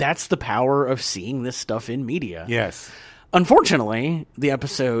the power of seeing this stuff in media. Yes. Unfortunately, the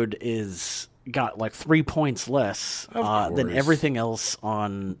episode got like 3 points less than everything else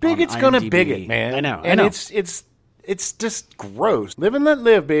on Bigot's on gonna bigot, man. I know. It's just gross. Live and let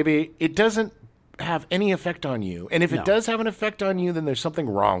live, baby. It doesn't have any effect on you. And if it does have an effect on you, then there's something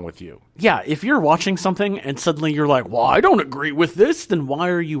wrong with you. Yeah, if you're watching something and suddenly you're like, well, I don't agree with this, then why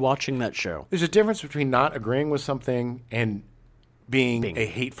are you watching that show? There's a difference between not agreeing with something and being a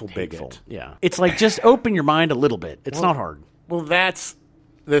hateful bigot. Yeah. It's like, just open your mind a little bit. It's not hard. Well, that's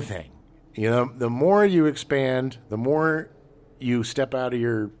the thing. The more you expand, the more you step out of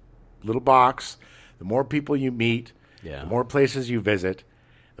your little box, the more people you meet, the more places you visit,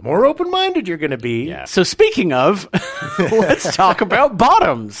 the more open-minded you're going to be. Yeah. So speaking of, let's talk about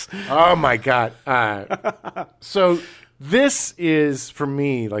Bottoms. Oh, my God. So this is, for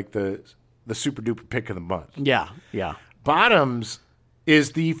me, like the super-duper pick of the month. Yeah. Bottoms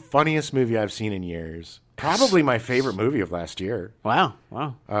is the funniest movie I've seen in years. Probably my favorite movie of last year. Wow.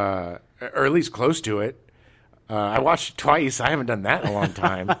 Or at least close to it. I watched it twice. I haven't done that in a long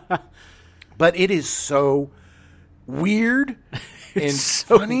time. But it is so weird and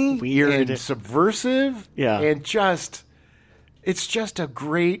so funny weird and subversive. Yeah. And it's just a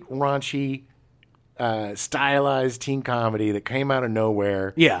great raunchy, stylized teen comedy that came out of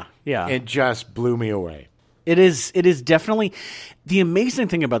nowhere. Yeah, yeah. And just blew me away. It is definitely the amazing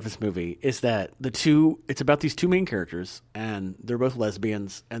thing about this movie is that it's about these two main characters and they're both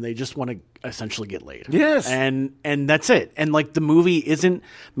lesbians and they just want to essentially get laid. Yes. And that's it. And like the movie isn't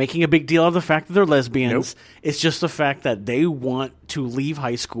making a big deal of the fact that they're lesbians. Nope. It's just the fact that they want to leave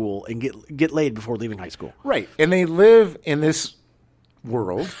high school and get laid before leaving high school. Right. And they live in this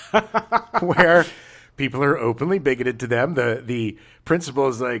world where people are openly bigoted to them. The principal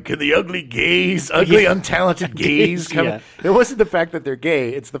is like, can the ugly, untalented gays come? Yeah. It wasn't the fact that they're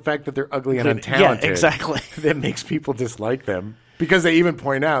gay. It's the fact that they're ugly and untalented. Yeah, exactly. That makes people dislike them. Because they even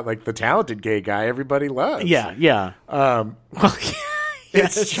point out, like, the talented gay guy everybody loves. Yeah, yeah. Well,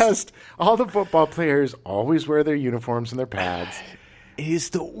 yes. It's just all the football players always wear their uniforms and their pads. It is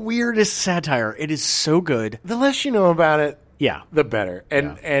the weirdest satire. It is so good. The less you know about it, Yeah. the better.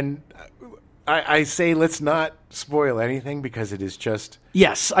 And I say let's not spoil anything because it is just...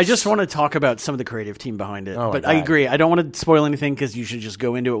 Yes, I just want to talk about some of the creative team behind it. Oh, but my I God. agree. I don't want to spoil anything because you should just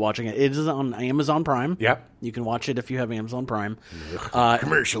go into it watching it. It is on Amazon Prime. Yep. You can watch it if you have Amazon Prime.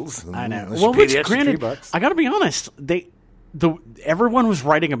 Commercials. I know. Unless Well, you pay which the extra granted, $3. I got to be honest. Everyone was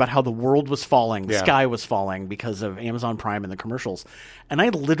writing about how the world was falling, the sky was falling because of Amazon Prime and the commercials. And I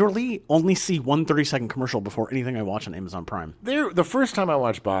literally only see one 30-second commercial before anything I watch on Amazon Prime. The first time I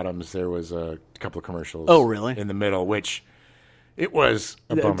watched Bottoms, there was a couple of commercials. Oh, really? In the middle, which it was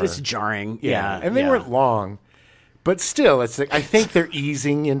a bummer. It's jarring. Yeah. And they weren't long. But still, it's like, I think they're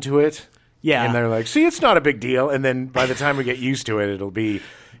easing into it. Yeah. And they're like, see, it's not a big deal. And then by the time we get used to it, it'll be,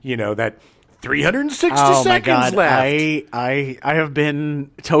 that 360 Oh seconds my God. left. I have been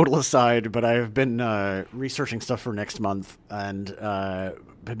total aside, but I have been researching stuff for next month and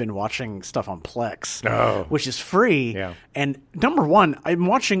have been watching stuff on Plex, which is free. Yeah. And number one, I'm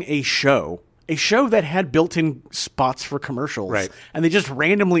watching a show that had built-in spots for commercials, Right. and they just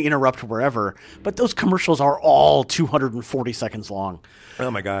randomly interrupt wherever. But those commercials are all 240 seconds long. Oh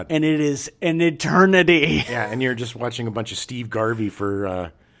my God. And it is an eternity. Yeah, and you're just watching a bunch of Steve Garvey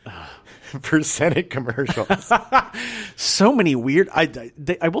for Senate commercials. So many weird.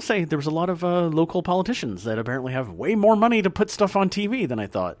 I will say there was a lot of local politicians that apparently have way more money to put stuff on TV than I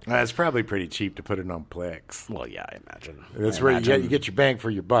thought. It's probably pretty cheap to put it on Plex. Well, yeah, I imagine. That's where you get your bang for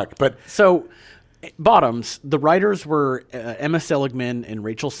your buck. But So, Bottoms, the writers were Emma Seligman and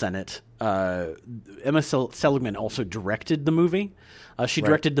Rachel Sennett. Emma Seligman also directed the movie. She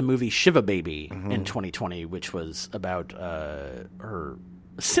directed the movie Shiva Baby in 2020, which was about her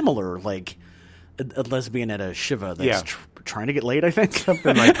similar, like a lesbian at a Shiva that's trying to get laid, I think.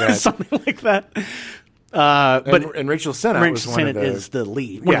 Something like that. Something like that. But and Rachel Sennett was one of the... is the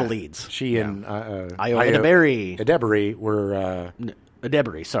lead, one of the leads. She and Io Edeberry. Were...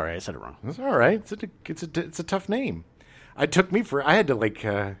 Edeberry, sorry, I said it wrong. That's all right. It's a tough name. I had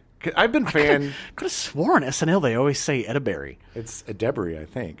to I've been fan. Could have sworn SNL they always say Edeberry. It's Edeberry, I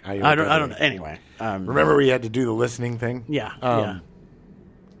think. I don't know. Anyway, remember we had to do the listening thing? Yeah.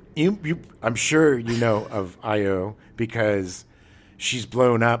 I'm sure you know of Io because she's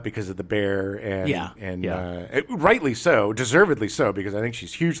blown up because of The Bear, and rightly so, deservedly so, because I think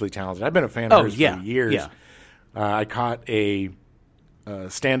she's hugely talented. I've been a fan of hers for years. Yeah. I caught a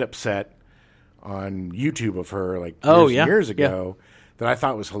stand-up set on YouTube of her years ago that I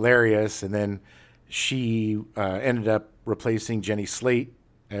thought was hilarious, and then she ended up replacing Jenny Slate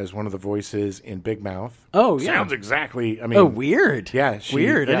as one of the voices in Big Mouth. Oh, yeah. Sounds exactly, I mean... weird. Yeah.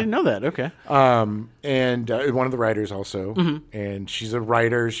 Weird. I didn't know that. Okay. And one of the writers also. Mm-hmm. And she's a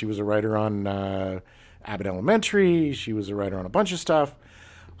writer. She was a writer on Abbott Elementary. She was a writer on a bunch of stuff.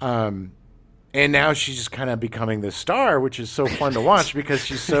 And now she's just kind of becoming this star, which is so fun to watch because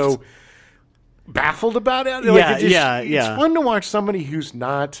she's so baffled about it. It's fun to watch somebody who's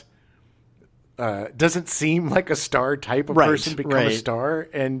not... doesn't seem like a star type of person become a star,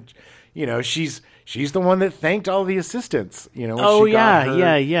 and she's the one that thanked all the assistants. When she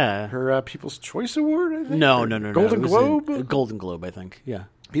got her People's Choice Award. I think No, Golden Globe. Golden Globe, I think. Yeah,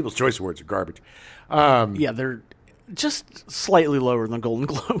 People's Choice Awards are garbage. They're just slightly lower than Golden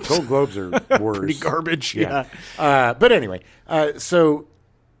Globes. Golden Globes are worse. Pretty garbage. Yeah. But anyway, so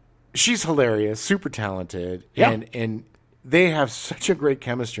she's hilarious, super talented, and they have such a great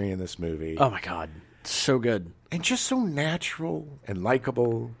chemistry in this movie. Oh, my God. So good. And just so natural and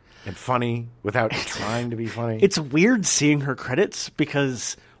likable and funny without trying to be funny. It's weird seeing her credits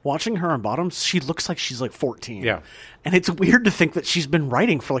because watching her on Bottoms, she looks like she's like 14. Yeah. And it's weird to think that she's been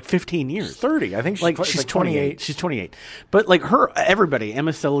writing for like 15 years. She's 30. I think she's 28. She's 28. But like everybody,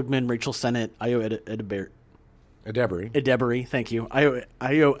 Emma Seligman, Rachel Sennett, Ayo Edebiri, thank you. Ayo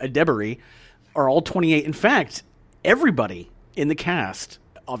Edebiri are all 28. In fact, everybody in the cast,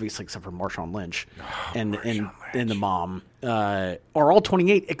 obviously except for Marshawn Lynch and the mom, are all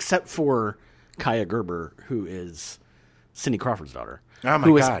 28 except for Kaya Gerber, who is Cindy Crawford's daughter. Oh my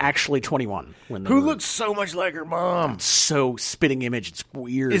who God. is actually 21 who looks so much like her mom. So spitting image, it's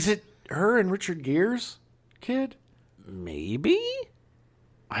weird. Is it her and Richard Gere's kid? Maybe.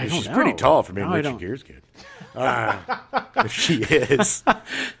 I don't know. She's pretty tall for being Richard Gere's kid. If she is.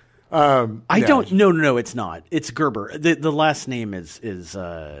 Don't. No, it's not. It's Gerber. The last name is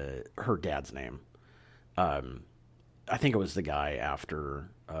her dad's name. I think it was the guy after.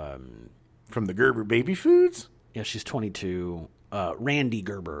 From the Gerber Baby Foods? Yeah, she's 22. Randy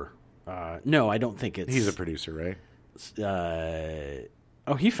Gerber. No, I don't think it's... He's a producer, right?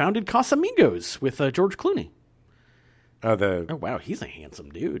 He founded Casamigos with George Clooney. Oh, wow, he's a handsome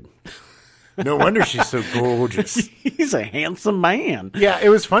dude. No wonder she's so gorgeous. He's a handsome man. Yeah, it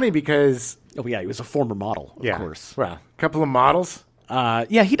was funny because... Oh, yeah, he was a former model, of course. Well, a couple of models.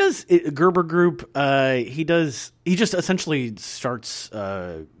 Yeah, he does Gerber Group. He just essentially starts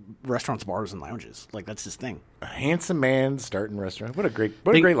restaurants, bars, and lounges. Like that's his thing. A handsome man starting a restaurant. What a great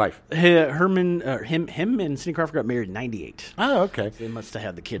life. Him and Cindy Crawford got married in '98. Oh, okay. They must have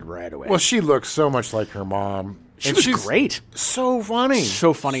had the kid right away. Well, she looks so much like her mom. She's great. So funny.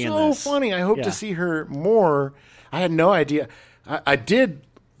 So funny in this. So funny. I hope to see her more. I had no idea. I did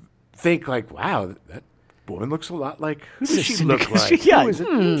think like, wow, that woman looks a lot like, who does she look like? Yeah. Who is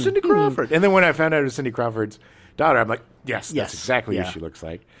it? Cindy Crawford. And then when I found out it was Cindy Crawford's daughter, I'm like, yes, that's exactly who she looks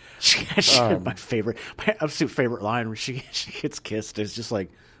like. My absolute favorite line when she gets kissed is just like,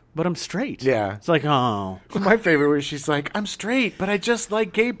 but I'm straight. Yeah. It's like, oh. My favorite was she's like, I'm straight, but I just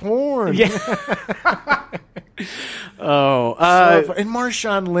like gay porn. Yeah. And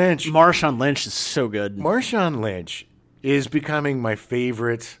Marshawn Lynch. Marshawn Lynch is so good. Marshawn Lynch is becoming my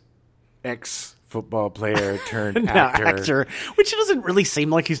favorite ex-football player turned actor. Which it doesn't really seem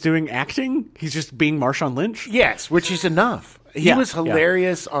like he's doing acting. He's just being Marshawn Lynch. Yes, which is enough. He was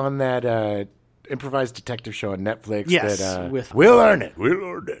hilarious on that improvised detective show on Netflix. Yes, that, with Will Arnett.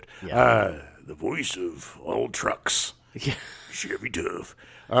 Yeah. The voice of all trucks. Yeah. Chevy Dove.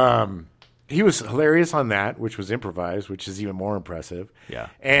 He was hilarious on that, which was improvised, which is even more impressive. Yeah.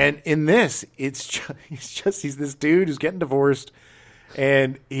 And in this, he's this dude who's getting divorced,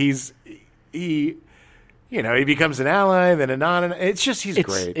 and he becomes an ally, then a non. He's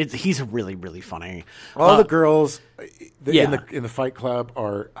great. He's really, really funny. All the girls in the Fight Club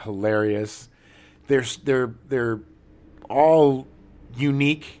are hilarious. They're all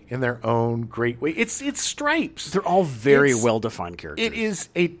unique in their own great way. It's Stripes. They're all very well defined characters. It is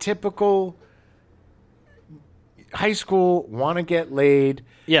a typical high school want to get laid.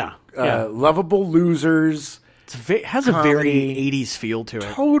 Yeah. Lovable losers. It has a very 80s feel to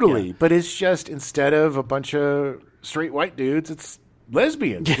it. Totally. Yeah. But it's just, instead of a bunch of straight white dudes, it's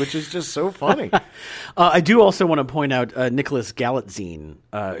lesbians, which is just so funny. I do also want to point out Nicholas Galitzine,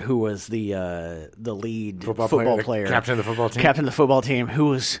 who was the lead football player. Captain of the football team. Captain of the football team, who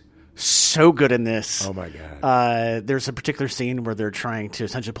was so good in this. Oh, my God. There's a particular scene where they're trying to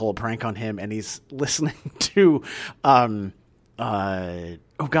essentially pull a prank on him, and he's listening to...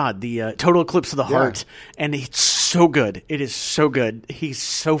 the Total Eclipse of the Heart, and it's so good. It is so good. He's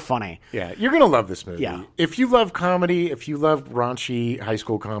so funny. Yeah, you're going to love this movie. Yeah. If you love comedy, if you love raunchy high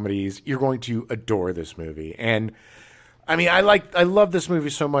school comedies, you're going to adore this movie. And I mean, I love this movie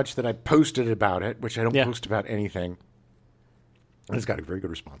so much that I posted about it, which I don't post about anything. And it's got a very good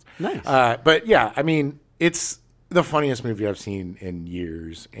response. Nice. But yeah, I mean, it's the funniest movie I've seen in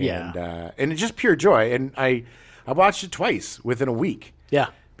years. And, and it's just pure joy. And I watched it twice within a week. Yeah.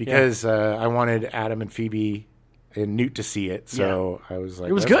 Because I wanted Adam and Phoebe and Newt to see it. So I was like,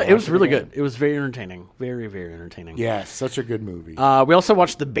 it was good. It was really good. It was very entertaining. Very, very entertaining. Yeah, such a good movie. We also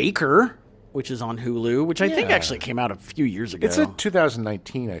watched The Baker, which is on Hulu, which I think actually came out a few years ago. It's a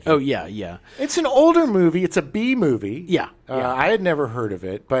 2019, I think. Oh, yeah. It's an older movie. It's a B movie. Yeah. I had never heard of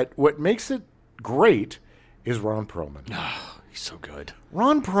it. But what makes it great is Ron Perlman. Oh, he's so good.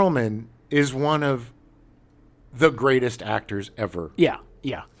 Ron Perlman is one of the greatest actors ever. Yeah.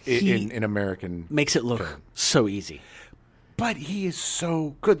 In American makes it look film. So easy. But he is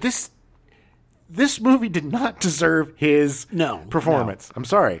so good. This movie did not deserve his performance. No. I'm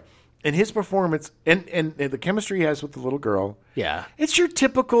sorry. And his performance and the chemistry he has with the little girl. Yeah. It's your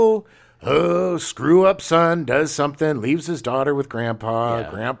typical oh, screw up son does something, leaves his daughter with grandpa.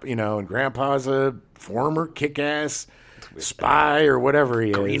 And grandpa's a former kick-ass spy or whatever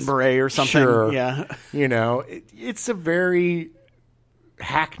he is. Green Beret or something. Sure. Yeah. It's a very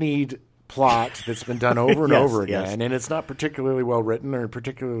hackneyed plot that's been done over and over again, and it's not particularly well written or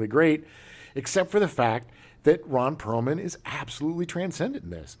particularly great, except for the fact that Ron Perlman is absolutely transcendent in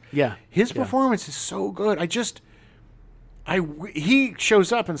this. Yeah. His performance is so good. He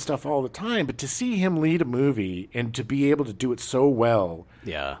shows up and stuff all the time, but to see him lead a movie and to be able to do it so well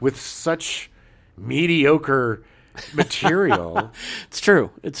with such mediocre material. It's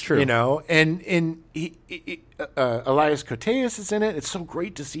true. And Elias Koteas is in it. It's so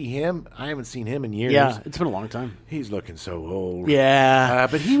great to see him. I haven't seen him in years. Yeah, it's been a long time. He's looking so old. Yeah.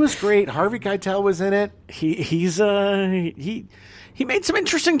 But he was great. Harvey Keitel was in it. He made some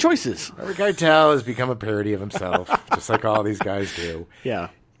interesting choices. Harvey Keitel has become a parody of himself, just like all these guys do. Yeah.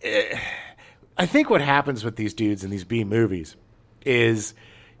 I think what happens with these dudes in these B movies is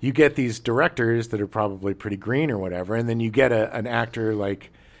you get these directors that are probably pretty green or whatever, and then you get an actor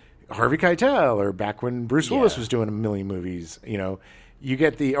like Harvey Keitel, or back when Bruce Willis was doing a million movies, you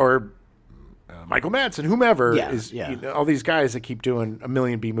get Michael Madsen, whomever all these guys that keep doing a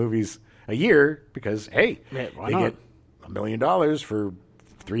million B movies a year because, hey, they get $1 million for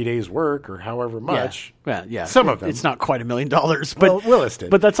 3 days work or however much. Yeah. Some of them. It's not quite $1 million, but Willis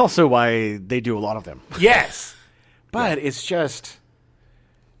did. But that's also why they do a lot of them. Yes. But it's just,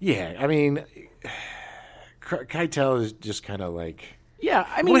 I mean, Keitel is just kind of like,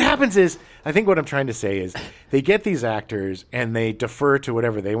 what happens is, I think what I'm trying to say is they get these actors and they defer to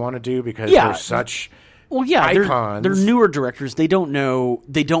whatever they want to do because they're such icons. They're newer directors. They don't know.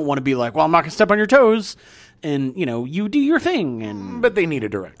 They don't want to be like, well, I'm not going to step on your toes, and you do your thing. But they need a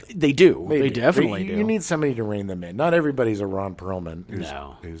director. They do. They definitely do. You need somebody to rein them in. Not everybody's a Ron Perlman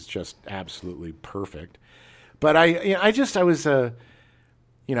who's just absolutely perfect. But I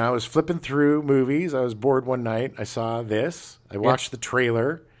was flipping through movies. I was bored one night. I saw this. I watched the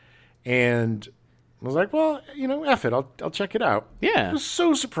trailer, and I was like, well, F it. I'll check it out. Yeah. I was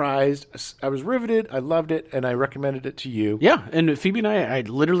so surprised. I was riveted. I loved it, and I recommended it to you. Yeah, and Phoebe and I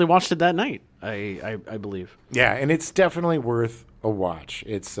literally watched it that night, I believe. Yeah, and it's definitely worth a watch.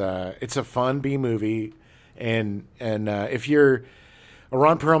 It's a fun B movie, and if you're a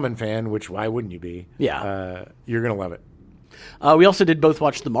Ron Perlman fan, which why wouldn't you be? Yeah. You're going to love it. We also did both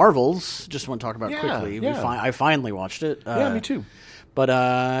watch The Marvels. Just want to talk about quickly. Yeah. I finally watched it. Me too. But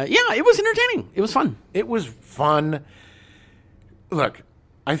it was entertaining. It was fun. It was fun. Look,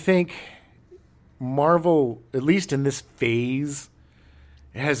 I think Marvel, at least in this phase,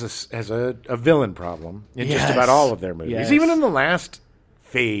 has a villain problem in just about all of their movies. Yes. Even in the last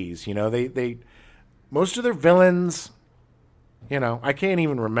phase, they most of their villains. I can't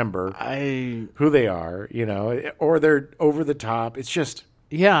even remember who they are, or they're over the top. It's just,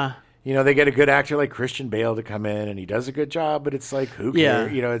 they get a good actor like Christian Bale to come in and he does a good job, but it's like, who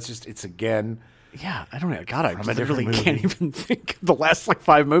cares? It's again. Yeah, I don't know. God, I literally can't even think of the last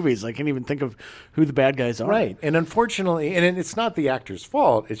 5 movies. I can't even think of who the bad guys are. Right. And unfortunately, and it's not the actor's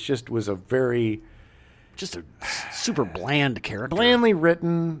fault. It just was a super bland character. Blandly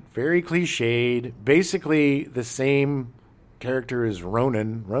written, very cliched, basically the same character is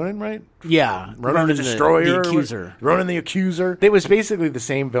Ronan, right? Yeah. Ronan the Destroyer. The Accuser. Ronan the Accuser. It was basically the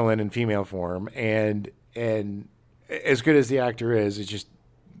same villain in female form, and as good as the actor is, it's just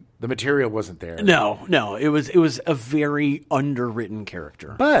the material wasn't there. No. It was a very underwritten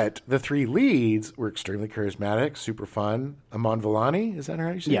character. But the 3 leads were extremely charismatic, super fun. Amon Villani, is that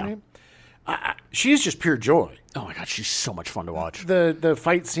how you say her name? She is just pure joy. Oh my God, she's so much fun to watch. The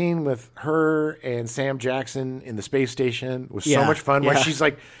fight scene with her and Sam Jackson in the space station was so much fun. Where she's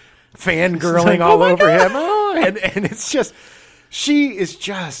like fangirling all over him, and it's just she is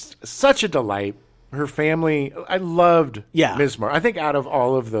just such a delight. Her family, I loved Ms. Marvel. I think out of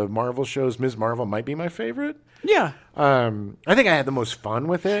all of the Marvel shows, Ms. Marvel might be my favorite. Yeah. I think I had the most fun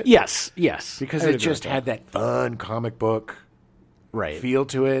with it. Yes. Because it just had that fun comic book feel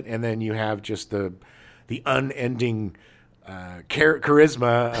to it, and then you have just the unending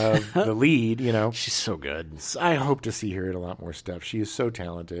charisma of the lead. She's so good. So I hope to see her in a lot more stuff. She is so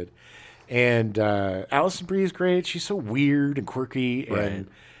talented, and Alison Brie is great. She's so weird and quirky, and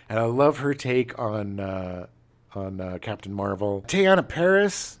I love her take on Captain Marvel. Teyana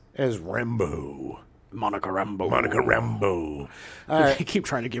Paris as Rambo. Monica Rambeau. I keep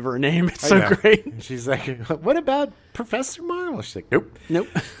trying to give her a name. It's so great. And she's like, what about Professor Marvel? She's like, nope.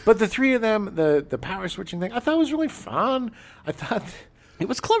 But the 3 of them, the power switching thing, I thought was really fun. I thought it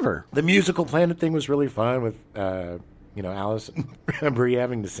was clever. The musical Planet thing was really fun with, Alice and Brie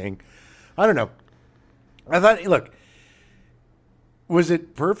having to sing I don't know. I thought, look, was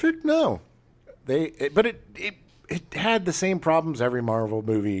it perfect? No. But it had the same problems every Marvel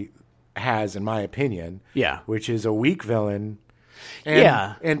movie has, in my opinion. Yeah. Which is a weak villain.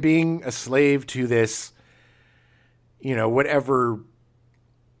 And being a slave to this, whatever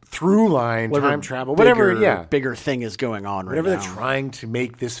through line, time travel, bigger thing is going on right whatever now. they're trying to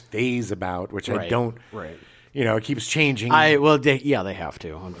make this phase about, which I don't. Right. It keeps changing. They have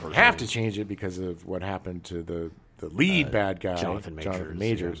to. Unfortunately, have to change it because of what happened to the lead bad guy, Jonathan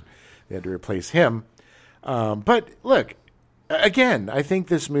Majors. Yeah. They had to replace him. But look, again, I think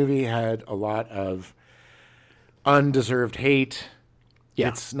this movie had a lot of undeserved hate. Yeah.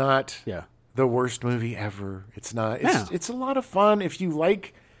 It's not the worst movie ever. It's not. It's a lot of fun if you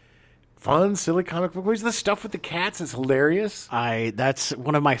like fun, silly comic book movies. The stuff with the cats is hilarious. That's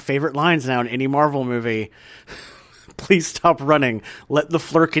one of my favorite lines now in any Marvel movie. Please stop running. Let the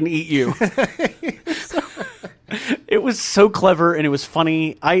Flurkin eat you. It was so clever and it was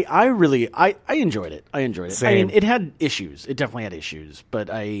funny. I really enjoyed it. Same. I mean, it had issues. It definitely had issues, but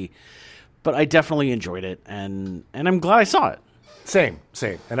I definitely enjoyed it, and I'm glad I saw it. Same.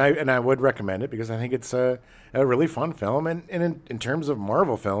 And I would recommend it because I think it's a really fun film. And in terms of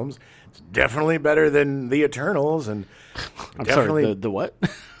Marvel films, it's definitely better than The Eternals. And I'm sorry, the what?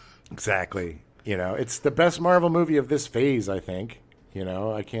 Exactly. It's the best Marvel movie of this phase, I think.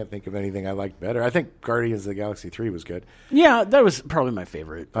 I can't think of anything I liked better. I think Guardians of the Galaxy 3 was good. Yeah, that was probably my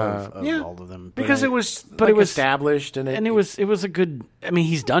favorite of all of them. Because it was established and it was a good. I mean,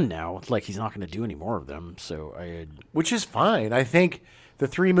 he's done now. Like, he's not going to do any more of them. So which is fine. I think the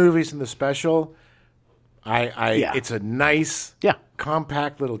 3 movies and the special, it's a nice,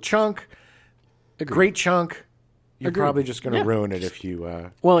 compact little chunk. Agreed. Great chunk. You're probably just going to ruin it if you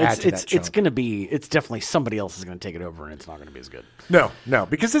add to that chunk. It's going to be. It's definitely somebody else is going to take it over, and it's not going to be as good. No,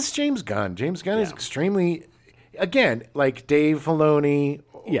 because it's James Gunn. James Gunn is extremely, again, like Dave Filoni.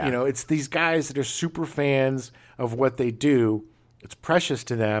 Yeah. It's these guys that are super fans of what they do. It's precious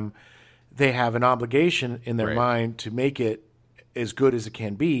to them. They have an obligation in their mind to make it as good as it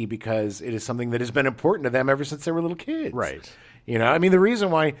can be because it is something that has been important to them ever since they were little kids. Right. I mean, the reason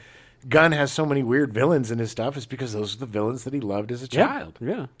why Gunn has so many weird villains in his stuff is because those are the villains that he loved as a child.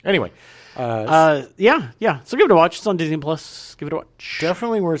 Yeah. Anyway. So give it a watch. It's on Disney Plus. Give it a watch.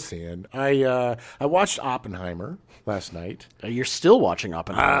 Definitely worth seeing. I watched Oppenheimer last night. You're still watching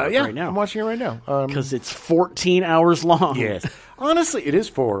Oppenheimer right now. I'm watching it right now. Because it's 14 hours long. Yes. Honestly, it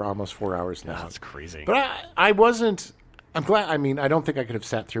is almost 4 hours long. That's crazy. But I wasn't... I'm glad. I mean, I don't think I could have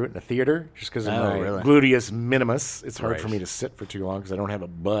sat through it in a theater just because of my gluteus minimus. It's hard for me to sit for too long because I don't have a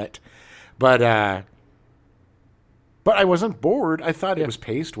butt. But I wasn't bored. I thought it was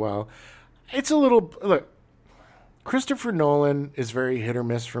paced well. It's a little look. Christopher Nolan is very hit or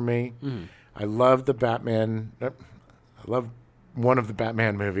miss for me. I love the Batman. I love one of the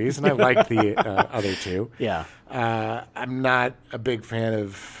Batman movies, and I like the other two. Yeah. I'm not a big fan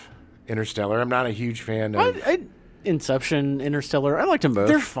of Interstellar. I'm not a huge fan of Inception, Interstellar. I liked them both.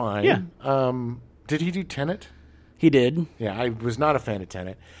 They're fine. Yeah. Did he do Tenet? He did. Yeah, I was not a fan of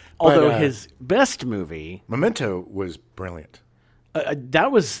Tenet. Although his best movie, Memento, was brilliant.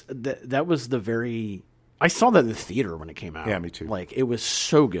 That was the very. I saw that in the theater when it came out. Yeah, me too. Like, it was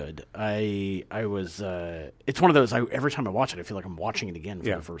so good. I was. It's one of those. Every time I watch it, I feel like I'm watching it again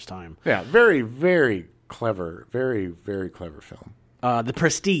for the first time. Yeah, very, very clever. Very, very clever film. The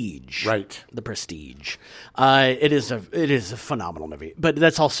Prestige. Right. The Prestige. It is a phenomenal movie. But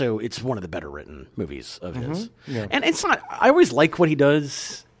it's one of the better written movies of his. Yeah. And it's not, I always like what he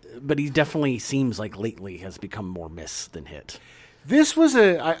does, but he definitely seems like lately has become more miss than hit. This was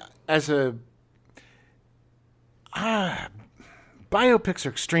biopics are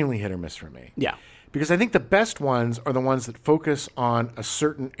extremely hit or miss for me. Yeah. Because I think the best ones are the ones that focus on a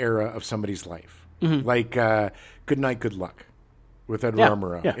certain era of somebody's life. Like Good Night, Good Luck with Edward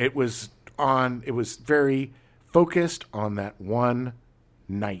Murrow. Yeah. It was very focused on that one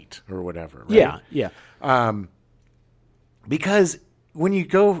night or whatever. Right? Yeah. Because when you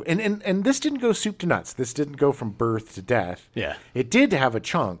go and this didn't go soup to nuts. This didn't go from birth to death. Yeah. It did have a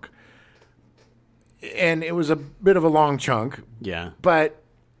chunk. And it was a bit of a long chunk. Yeah. But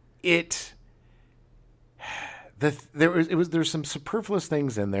there's some superfluous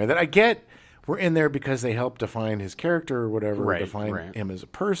things in there that I get were in there because they helped define his character or whatever, define him as a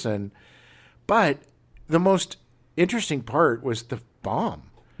person. But the most interesting part was the bomb.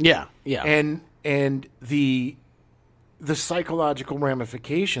 Yeah. Yeah. And the psychological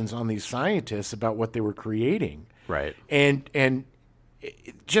ramifications on these scientists about what they were creating. Right. And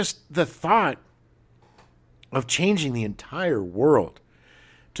just the thought of changing the entire world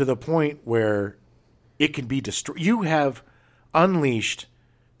to the point where it can be destroyed. You have unleashed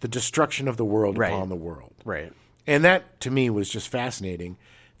the destruction of the world upon the world. Right. And that, to me, was just fascinating.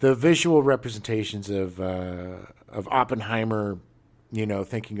 The visual representations of Oppenheimer,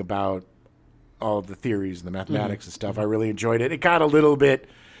 thinking about all of the theories and the mathematics and stuff, I really enjoyed it. It got a little bit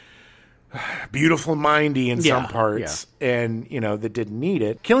beautiful mindy in some parts, and, that didn't need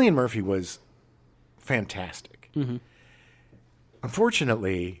it. Cillian Murphy was fantastic. Mm-hmm.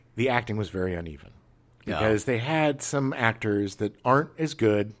 Unfortunately, the acting was very uneven because they had some actors that aren't as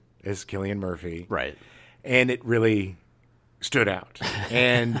good as Cillian Murphy. Right. And it really stood out.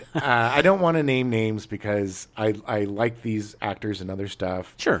 And I don't want to name names because I like these actors and other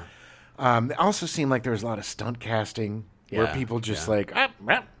stuff. Sure. It also seemed like there was a lot of stunt casting where people just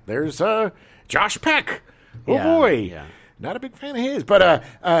there's Josh Peck. Oh, boy. Yeah. Not a big fan of his. But,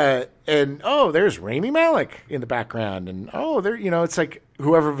 there's Rami Malek in the background. And, it's like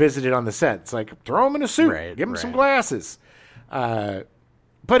whoever visited on the set. It's like, throw him in a suit. Give him some glasses. But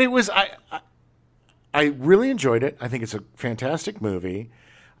it was... I really enjoyed it. I think it's a fantastic movie.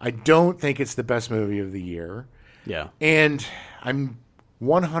 I don't think it's the best movie of the year. Yeah. And I'm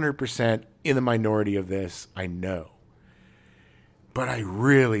 100% in the minority of this, I know. But I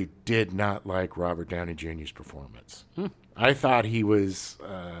really did not like Robert Downey Jr.'s performance. I thought he was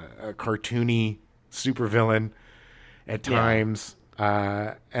a cartoony supervillain at times.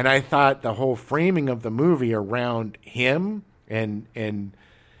 And I thought the whole framing of the movie around him and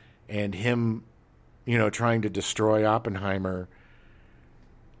him... trying to destroy Oppenheimer,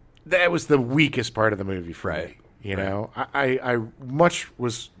 that was the weakest part of the movie for me. I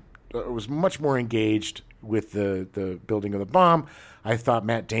was much more engaged with the building of the bomb. I thought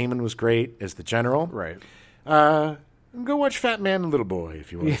Matt Damon was great as the general. Right. Go watch Fat Man and Little Boy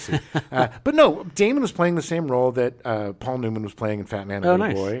if you want to see. But no, Damon was playing the same role that Paul Newman was playing in Fat Man and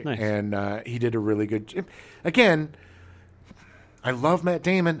Little Boy. Nice. And he did a really good... Again, I love Matt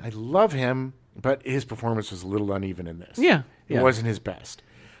Damon. I love him. But his performance was a little uneven in this. Yeah. It wasn't his best.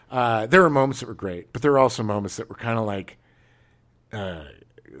 There were moments that were great, but there were also moments that were kind of like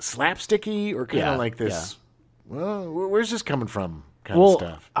slapsticky or kind of like this, well, where's this coming from kind of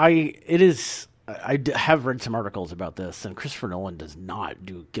stuff. I have read some articles about this, and Christopher Nolan does not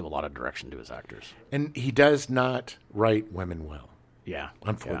give a lot of direction to his actors. And he does not write women well. Yeah.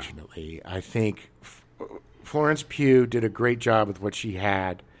 Unfortunately. Yeah. I think Florence Pugh did a great job with what she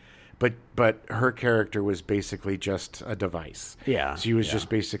had. But her character was basically just a device. Yeah. She was just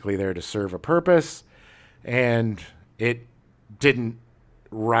basically there to serve a purpose, and it didn't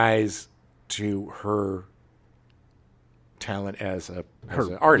rise to her talent as an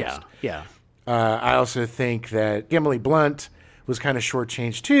artist. Yeah. I also think that Emily Blunt was kind of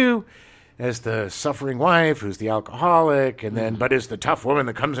shortchanged too, as the suffering wife who's the alcoholic, and then but is the tough woman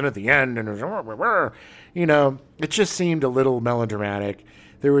that comes in at the end, and it just seemed a little melodramatic.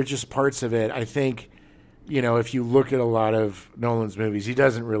 There were just parts of it. I think, if you look at a lot of Nolan's movies, he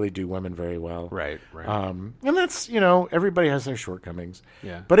doesn't really do women very well. Right. And that's, everybody has their shortcomings.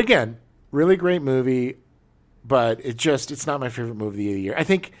 Yeah. But again, really great movie, but it's not my favorite movie of the year. I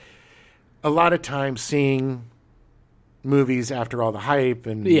think a lot of times seeing movies after all the hype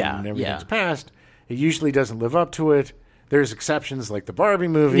and everything's passed, it usually doesn't live up to it. There's exceptions like the Barbie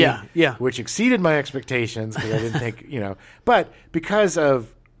movie, which exceeded my expectations because I didn't think, But because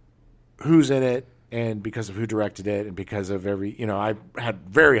of who's in it and because of who directed it and because of I had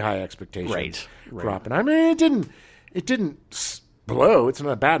very high expectations for Oppenheimer. I mean, it didn't blow. It's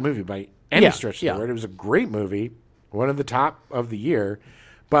not a bad movie by any stretch of the word. It was a great movie, one of the top of the year,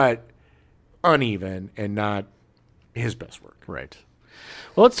 but uneven and not his best work. Right.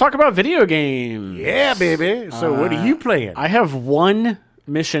 Well, let's talk about video games. Yeah, baby. So what are you playing? I have one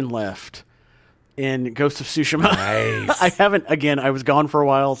mission left in Ghost of Tsushima. Nice. I was gone for a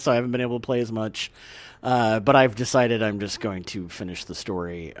while, so I haven't been able to play as much. But I've decided I'm just going to finish the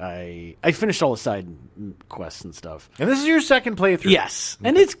story. I finished all the side quests and stuff. And this is your second playthrough? Yes.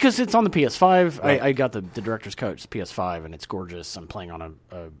 And it's because it's on the PS5. Right. I got the director's cut. It's PS5, and it's gorgeous. I'm playing on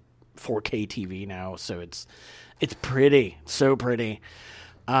a 4K TV now, so it's pretty. So pretty.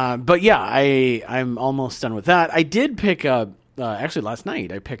 But yeah, I'm almost done with that. I did pick up, actually last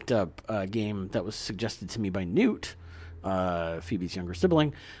night, I picked up a game that was suggested to me by Newt, Phoebe's younger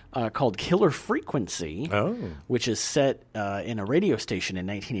sibling, called Killer Frequency, which is set in a radio station in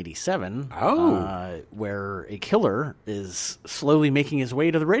 1987, where a killer is slowly making his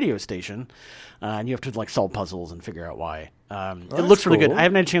way to the radio station, and you have to solve puzzles and figure out why. It looks really good. I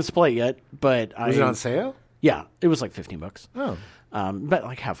haven't had a chance to play it yet, but was it on sale? Yeah, it was $15. Oh.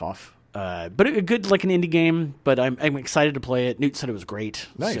 But half off. But a good, like an indie game, but I'm excited to play it. Newt said it was great.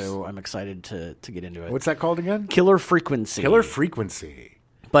 Nice. So I'm excited to get into it. What's that called again? Killer Frequency. Killer Frequency.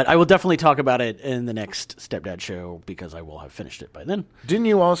 But I will definitely talk about it in the next Stepdad show because I will have finished it by then. Didn't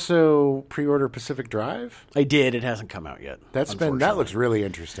you also pre-order Pacific Drive? I did. It hasn't come out yet. That looks really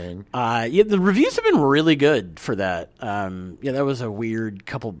interesting. Yeah, the reviews have been really good for that. Yeah, that was a weird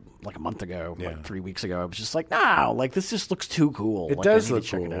couple, like a month ago, like 3 weeks ago. I was just like, no, like this just looks too cool. It does look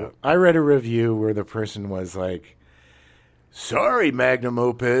cool. I read a review where the person was like, "Sorry, Magnum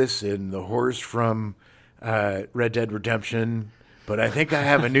Opus and the horse from Red Dead Redemption, but I think I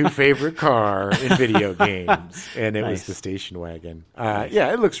have a new favorite car in video games," and it was the station wagon.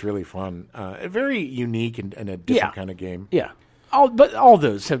 Yeah, it looks really fun. Very unique and a different kind of game. Yeah, but all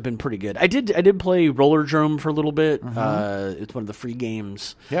those have been pretty good. I did play Rollerdrome for a little bit. It's one of the free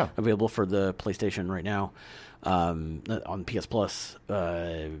games available for the PlayStation right now on PS Plus.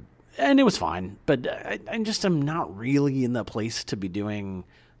 And it was fine, but I'm not really in that place to be doing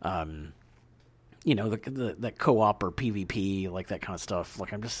the co-op or PvP, like that kind of stuff.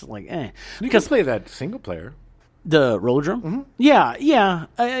 Like, I'm just like, eh. You can play that single player. The Rollerdrome? Mm-hmm.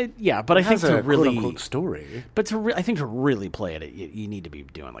 Yeah. But I think to really quote-unquote story. But I think to really play it, you need to be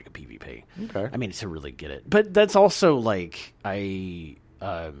doing like a PvP. Okay. I mean, to really get it. But that's also like I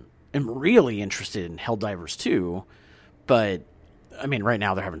am really interested in Helldivers 2, but I mean, right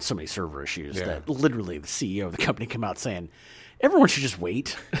now they're having so many server issues that literally the CEO of the company came out saying, everyone should just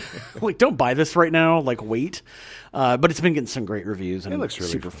wait. Like, don't buy this right now. Like, wait. But it's been getting some great reviews, and it looks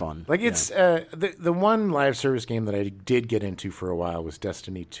really super fun. Like, it's the one live service game that I did get into for a while was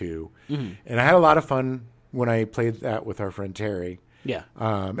Destiny 2. Mm-hmm. And I had a lot of fun when I played that with our friend Terry. Yeah.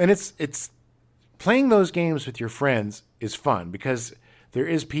 And it's playing those games with your friends is fun because there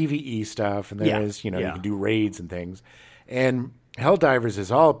is PvE stuff and there is, you can do raids and things. And Helldivers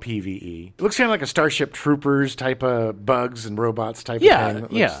is all PvE. It looks kind of like a Starship Troopers type of bugs and robots type of thing.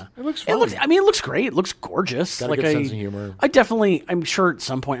 It looks fun. It looks great. It looks gorgeous. Got a good sense of humor. I'm sure at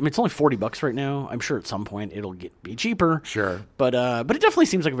some point, I mean, it's only $40 right now. I'm sure at some point it'll be cheaper. Sure. But it definitely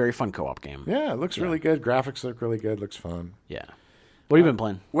seems like a very fun co-op game. Yeah, it looks really good. Graphics look really good. Looks fun. Yeah. What have you been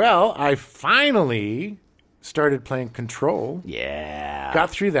playing? Well, I finally started playing Control. Yeah. Got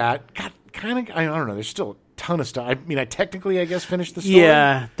through that. Got kind of, I don't know, there's still ton of stuff. I mean, I guess finished the story.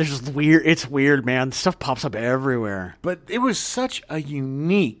 Yeah, there's weird. It's weird, man. Stuff pops up everywhere. But it was such a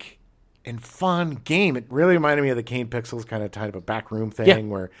unique and fun game. It really reminded me of the Kane Pixels kind of type of backroom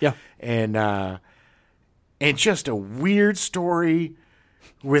thing, and just a weird story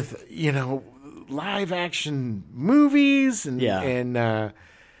with live action movies and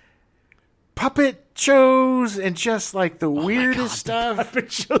puppet shows and just like the weirdest stuff. The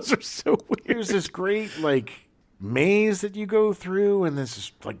puppet shows are so weird. There's this great like maze that you go through and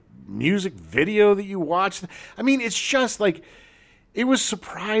this like music video that you watch. I mean, it's just like, it was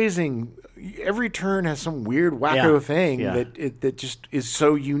surprising. Every turn has some weird wacko thing that just is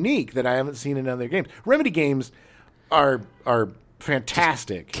so unique that I haven't seen in other games. Remedy games are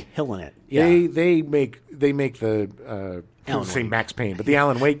fantastic, just killing it. Yeah. They make the say Max Payne, but the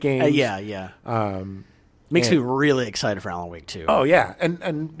Alan Wake games. Makes me really excited for Alan Wake 2. Oh yeah, and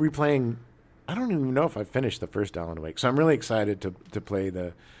replaying. I don't even know if I finished the first Alan Wake, so I'm really excited to play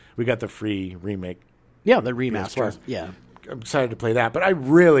we got the free remake. Yeah, the remaster. Yeah, I'm excited to play that. But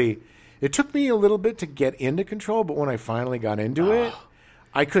it took me a little bit to get into Control, but when I finally got into it,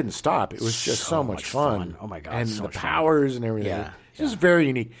 I couldn't stop. It was just so much fun. Oh my god! And so the powers and everything. Yeah, it's just very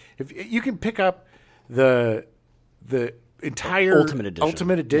unique. If you can pick up the entire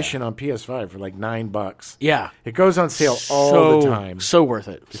Ultimate Edition on PS5 for like $9. Yeah, it goes on sale all the time. So worth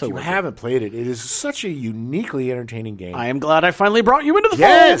it. If you haven't played it, it is such a uniquely entertaining game. I am glad I finally brought you into the fold.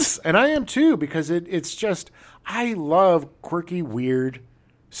 Yes, and I am too, because it's just, I love quirky, weird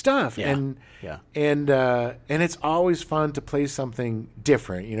stuff, and it's always fun to play something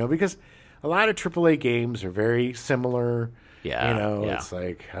different, because a lot of AAA games are very similar. It's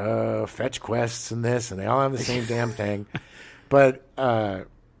like fetch quests and this, and they all have the same damn thing. But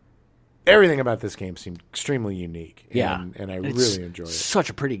everything about this game seemed extremely unique. And I really enjoyed it.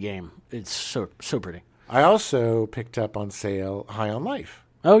 Such a pretty game. It's so pretty. I also picked up on sale High on Life.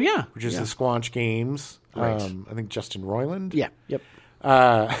 Oh yeah, which is the Squanch Games. Right. I think Justin Roiland. Yeah. Yep.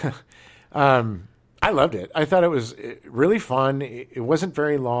 I loved it. I thought it was really fun. It wasn't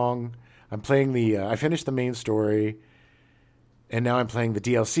very long. I'm playing I finished the main story. And now I'm playing the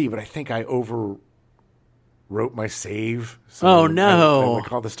DLC, but I think I overwrote my save. So no!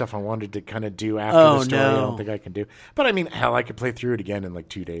 Like all the stuff I wanted to kind of do after the story, I don't think I can do. But I mean, hell, I could play through it again in like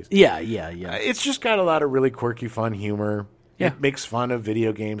 2 days. Yeah. It's just got a lot of really quirky, fun humor. It makes fun of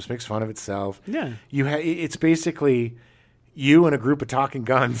video games, makes fun of itself. Yeah. It's basically you and a group of talking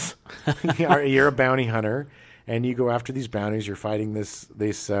guns. You're a bounty hunter, and you go after these bounties. You're fighting this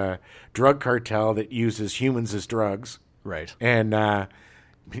drug cartel that uses humans as drugs. Right. And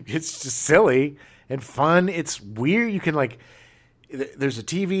it's just silly and fun. It's weird. You can there's a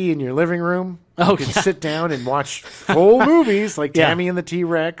TV in your living room. You can sit down and watch full movies like Tammy and the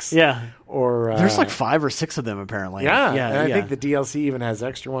T-Rex. Yeah. Or there's like 5 or 6 of them apparently. Yeah. And I think the DLC even has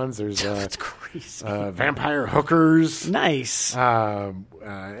extra ones. There's that's crazy. Vampire Hookers. Nice.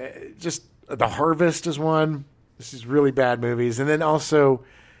 Just The Harvest is one. This is really bad movies. And then also,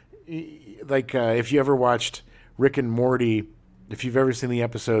 if you ever watched Rick and Morty, if you've ever seen the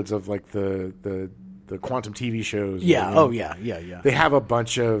episodes of like the quantum TV shows. Yeah. They have a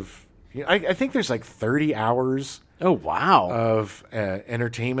bunch of. I think there's like 30 hours. Oh wow! Of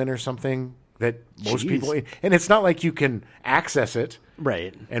entertainment or something that most people, and it's not like you can access it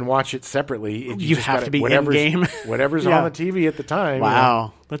right and watch it separately. You just have to be in game. Whatever's on the TV at the time.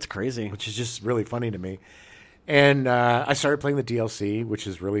 Wow, that's crazy. Which is just really funny to me. And I started playing the DLC, which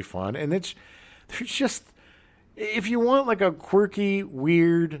is really fun. And there's just, if you want like a quirky,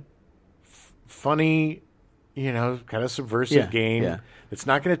 weird, funny, kind of subversive game, it's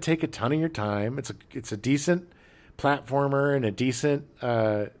not going to take a ton of your time. It's a decent platformer and a decent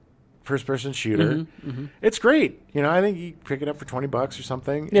first-person shooter. It's great. I think you pick it up for $20 or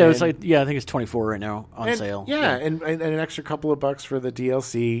something. Yeah, I think it's $24 right now on sale. Yeah, and an extra couple of bucks for the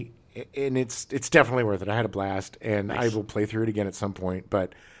DLC, and it's definitely worth it. I had a blast, and I will play through it again at some point.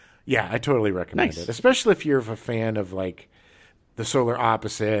 But yeah, I totally recommend it, especially if you're a fan of like the Solar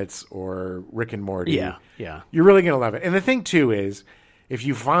Opposites or Rick and Morty. Yeah. You're really going to love it. And the thing too is, if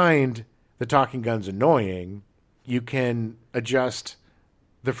you find the talking guns annoying, you can adjust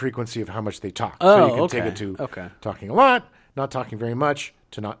the frequency of how much they talk. So you can take it to talking a lot, not talking very much,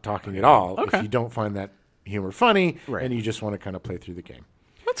 to not talking at all. If you don't find that humor funny, and you just want to kind of play through the game.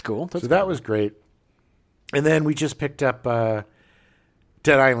 That's cool. That was great. And then we just picked up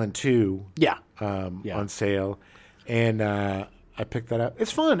Dead Island 2 on sale. And I picked that up.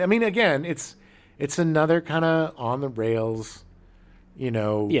 It's fun. I mean, again, it's another kind of on the rails,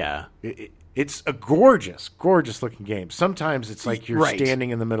 It's a gorgeous looking game. Sometimes it's like you're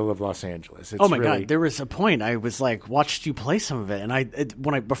standing in the middle of Los Angeles. It's God! There was a point I was like, watched you play some of it,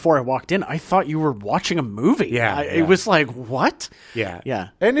 and before I walked in, I thought you were watching a movie. It was like, what? Yeah.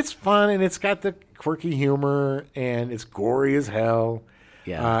 And it's fun, and it's got the quirky humor, and it's gory as hell.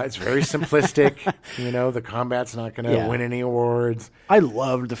 Yeah, it's very simplistic. The combat's not going to win any awards. I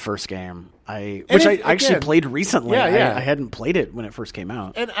loved the first game. I actually played recently. I hadn't played it when it first came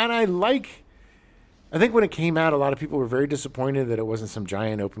out. And I think when it came out, a lot of people were very disappointed that it wasn't some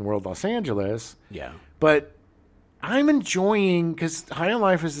giant open world Los Angeles. Yeah. But I'm enjoying, because High on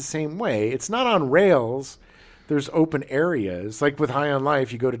Life is the same way. It's not on rails. There's open areas. Like with High on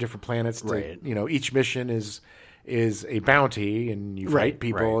Life, you go to different planets. Each mission is a bounty, and you fight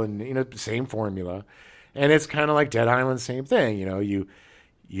people, and same formula. And it's kind of like Dead Island, same thing.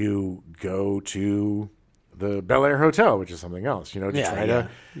 You go to the Bel Air Hotel, which is something else,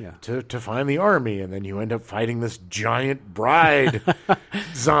 to find the army, and then you end up fighting this giant bride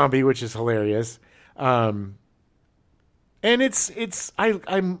zombie, which is hilarious. And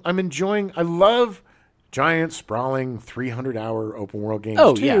I'm enjoying. I love giant sprawling 300-hour open world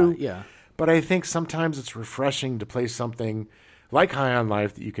games too. Yeah. But I think sometimes it's refreshing to play something like High on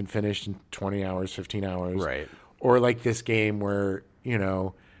Life that you can finish in 20 hours, 15 hours. Right. Or like this game where,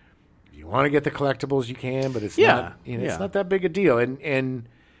 you want to get the collectibles, you can, but it's not it's not that big a deal. And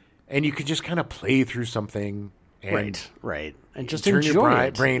you can just kind of play through something and right. And just turn enjoy your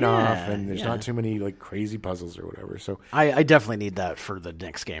it. brain off, and there's not too many like crazy puzzles or whatever. So I definitely need that for the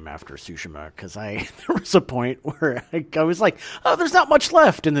next game after Tsushima, because there was a point where I was like, oh, there's not much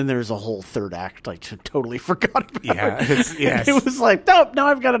left, and then there's a whole third act I totally forgot about. It was like, nope, now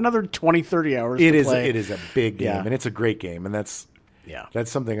I've got another 20, 30 hours to play. It is a big game, and it's a great game, and that's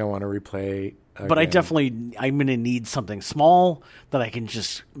something I want to replay. But I'm going to need something small that I can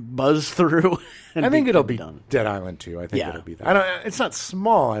just buzz through. And I think it'll be done. Dead Island 2. I think it'll be that. It's not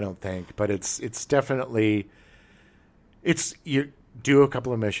small, I don't think, but it's definitely. You do a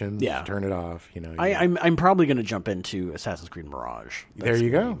couple of missions, turn it off. I'm probably going to jump into Assassin's Creed Mirage. There you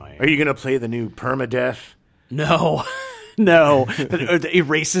go. Are you going to play the new permadeath? No. No, that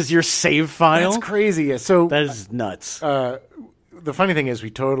erases your save file. That's crazy. So that is nuts. The funny thing is,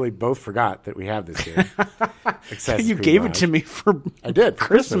 we totally both forgot that we have this game. You gave it to me for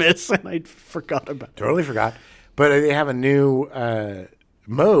Christmas, and I forgot about it. Totally forgot. But they have a new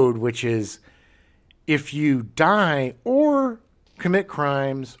mode, which is if you die or commit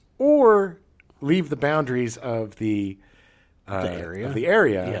crimes or leave the boundaries of the area.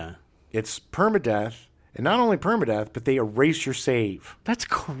 Yeah. It's permadeath, and not only permadeath, but they erase your save. That's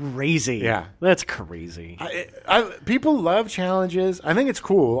crazy. Yeah. That's crazy. People love challenges. I think it's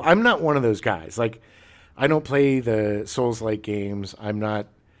cool. I'm not one of those guys. Like, I don't play the Souls-like games. I'm not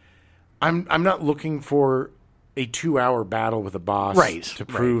looking for a 2-hour battle with a boss to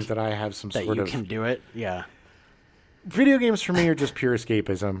prove that I have some that sort you of... can do it. Yeah. Video games for me are just pure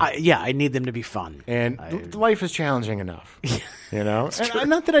escapism. I need them to be fun. And life is challenging enough. You know? And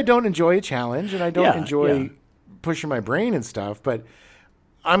not that I don't enjoy a challenge and I don't enjoy pushing my brain and stuff, but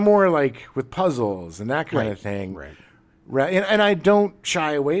I'm more like with puzzles and that kind of thing. Right. And I don't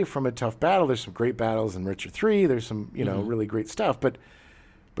shy away from a tough battle. There's some great battles in Witcher 3. There's some, really great stuff. But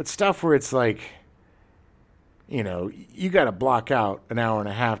stuff where it's like, you got to block out an hour and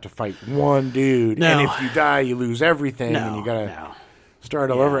a half to fight one dude. No. And if you die, you lose everything. And you got to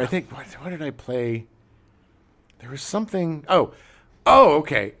start all over. I think, what did I play? There was something. Oh,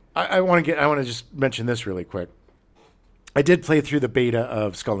 okay. I want to just mention this really quick. I did play through the beta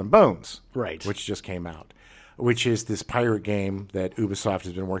of Skull and Bones. Right. Which just came out. Which is this pirate game that Ubisoft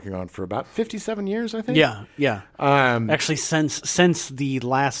has been working on for about 57 years, I think. Yeah. Actually, since the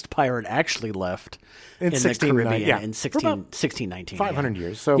last pirate actually left in the Caribbean in 1619. 500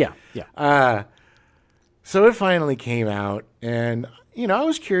 years. So, yeah. So it finally came out, and, I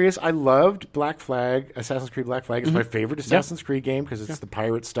was curious. I loved Black Flag, Assassin's Creed Black Flag. It's my favorite Assassin's Creed game because it's the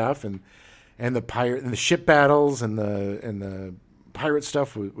pirate stuff and the ship battles and the pirate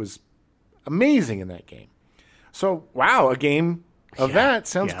stuff was amazing in that game. So, wow, a game of that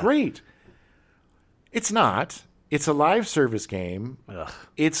sounds great. It's not. It's a live service game. Ugh.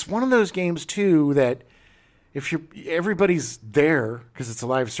 It's one of those games, too, that everybody's there because it's a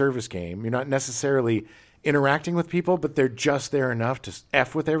live service game. You're not necessarily interacting with people, but they're just there enough to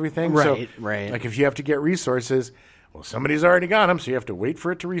F with everything. Right. Like if you have to get resources, well, somebody's already got them, so you have to wait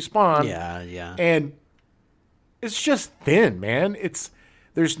for it to respawn. Yeah. And it's just thin, man.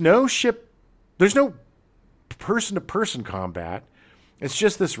 There's no person-to-person combat. It's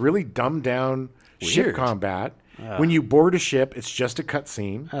just this really dumbed-down ship combat. When you board a ship, it's just a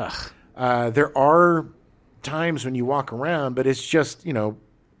cutscene. There are times when you walk around, but it's just,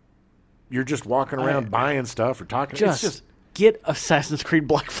 you're just walking around buying stuff or talking. Just get Assassin's Creed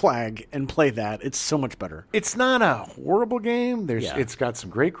Black Flag and play that. It's so much better. It's not a horrible game. It's got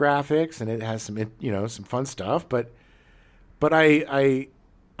some great graphics and it has some some fun stuff. But I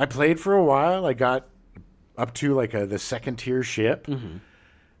played for a while. I got up to like the second tier ship,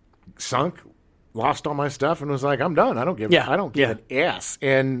 sunk, lost all my stuff, and was like, I'm done. I don't give an ass.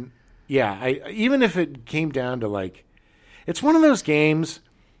 And even if it came down to like, it's one of those games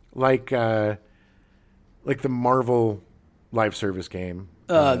like the Marvel live service game,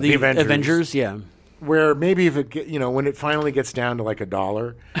 the Avengers, where maybe if when it finally gets down to like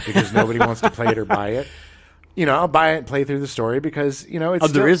 $1 because nobody wants to play it or buy it, I'll buy it and play through the story because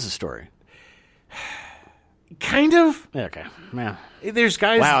it's there is a story. Kind of. Okay, man. There's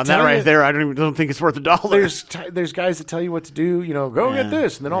guys. Wow, that right there, I don't think it's worth $1. There's guys that tell you what to do. Go get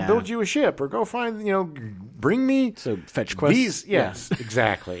this, and then I'll build you a ship, or go find. Bring me. So fetch quests. These, yes,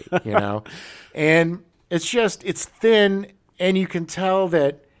 exactly. And it's thin, and you can tell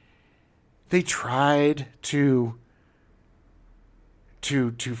that they tried to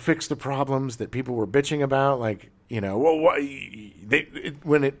fix the problems that people were bitching about. Like,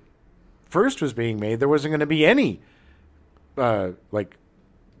 when it first was being made, there wasn't going to be any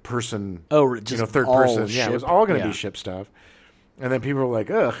person. Oh, just third person. Ship. Yeah, it was all going to be ship stuff. And then people were like,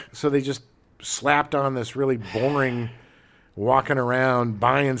 ugh. So they just slapped on this really boring, walking around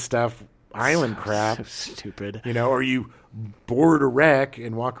buying stuff, island crap. So stupid. Or you board a wreck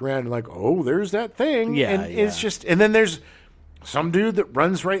and walk around and like, oh, there's that thing. It's just, and then there's some dude that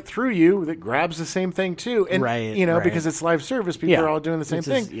runs right through you that grabs the same thing too. And, because it's live service, people are all doing the same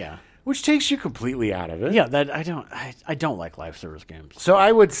thing. Which takes you completely out of it. Yeah, that I don't like live service games. So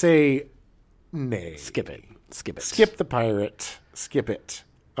I would say, nay. Skip it. Skip the pirate. Skip it.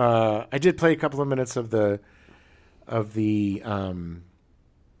 I did play a couple of minutes of the Final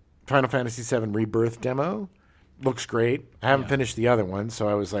Fantasy VII Rebirth demo. Looks great. I haven't finished the other one, so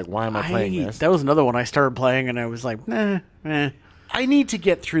I was like, why am I playing this? That was another one I started playing, and I was like, nah. I need to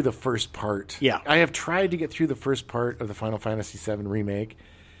get through the first part. Yeah. I have tried to get through the first part of the Final Fantasy VII Remake.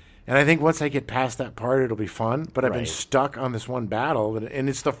 And I think once I get past that part, it'll be fun. But I've been stuck on this one battle, and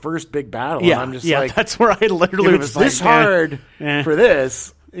it's the first big battle. Yeah, and I'm just like, that's where I literally was this hard for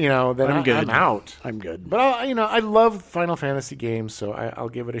this, then I'm out. I'm good. But I love Final Fantasy games, so I'll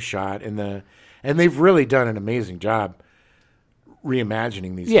give it a shot. And they've really done an amazing job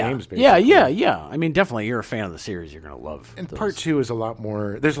reimagining these Yeah, games. Basically. yeah. I mean, definitely, you're a fan of the series. You're going to love. And those. part 2 is a lot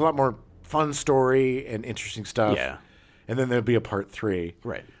more. There's a lot more fun story and interesting stuff. Yeah. And then there'll be a part 3,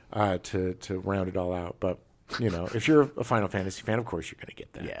 Right? To round it all out. But if you're a Final Fantasy fan, of course you're going to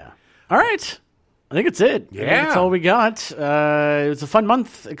get that. Yeah. All right. I think it's it. Yeah. I think that's all we got. It was a fun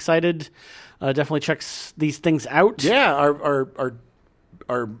month. Excited. Definitely check these things out. Yeah.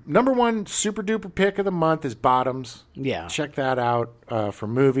 Our number one super duper pick of the month is Bottoms. Yeah. Check that out for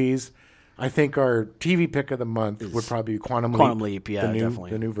movies. I think our TV pick of the month would probably be Quantum Leap. Yeah,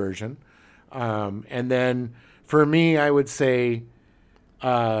 definitely. The new version. And then for me, I would say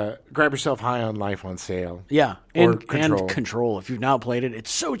grab yourself High on Life on sale. Yeah. Or And Control. Control. If you've not played it,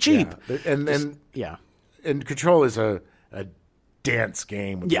 it's so cheap. Yeah. And Control is a dense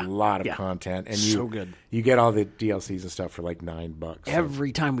game with a lot of content, and so good. You get all the DLCs and stuff for like $9.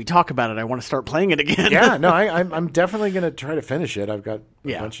 Every time we talk about it, I want to start playing it again. Yeah, no, I'm definitely going to try to finish it. I've got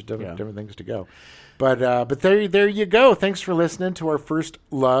a bunch of different things to go, but there you go. Thanks for listening to our first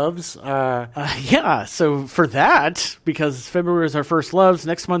loves. So for that, because February is our first loves,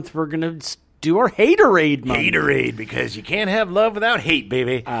 next month we're going to do our haterade month. Haterade, because you can't have love without hate,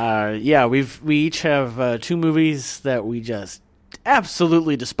 baby. We each have 2 movies that we just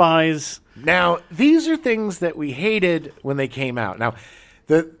absolutely despise. Now, these are things that we hated when they came out. Now,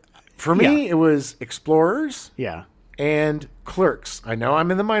 for me, it was Explorers and Clerks. I know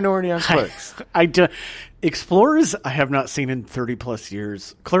I'm in the minority on Clerks. Explorers, I have not seen in 30-plus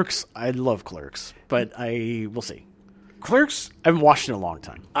years. Clerks, I love Clerks, but we'll see. Clerks, I haven't watched it in a long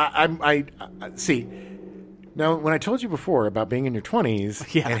time. I see. Now, when I told you before about being in your 20s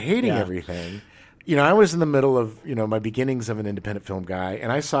and hating everything, I was in the middle of, my beginnings of an independent film guy,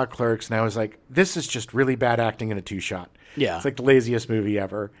 and I saw Clerks, and I was like, this is just really bad acting in a 2-shot. Yeah. It's like the laziest movie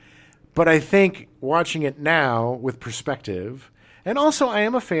ever. But I think watching it now with perspective, and also I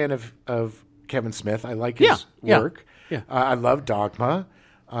am a fan of Kevin Smith. I like his work. Yeah. I love Dogma.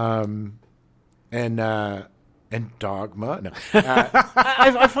 And Dogma. No,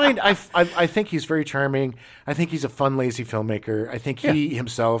 I think he's very charming. I think he's a fun, lazy filmmaker. I think he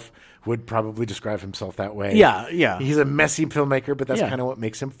himself would probably describe himself that way. Yeah. He's a messy filmmaker, but that's kind of what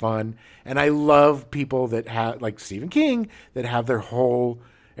makes him fun. And I love people that have, like Stephen King, that have their whole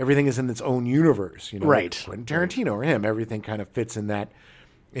everything is in its own universe. Right. Like Quentin Tarantino or him, everything kind of fits in that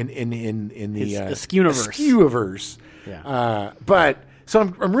in the Askew-universe. Yeah. But. So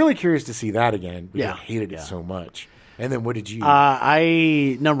I'm really curious to see that again because I hated it so much. And then what did you?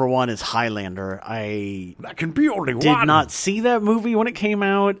 Number one is Highlander. That can be only one. Did not see that movie when it came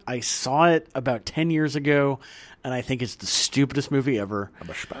out. I saw it about 10 years ago, and I think it's the stupidest movie ever. I'm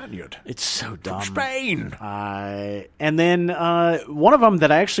a Spaniard. It's so dumb. From Spain. And then one of them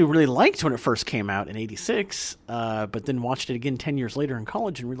that I actually really liked when it first came out in '86, but then watched it again 10 years later in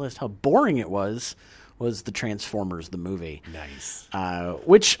college and realized how boring it was the Transformers, the movie. Nice.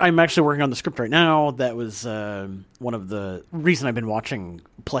 Which I'm actually working on the script right now. That was one of the reason I've been watching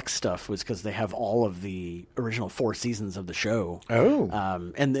Plex stuff was because they have all of the original 4 seasons of the show. Oh.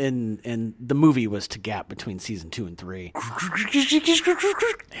 And the movie was to gap between season 2 and 3.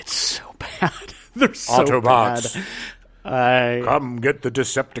 It's so bad. They're so Autobots. bad. Come get the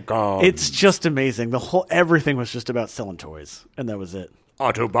Decepticons. It's just amazing. Everything was just about selling toys, and that was it.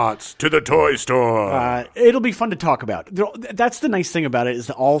 Autobots to the toy store. It'll be fun to talk about. That's the nice thing about it is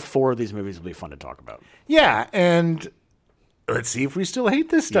that all 4 of these movies will be fun to talk about. Yeah, and let's see if we still hate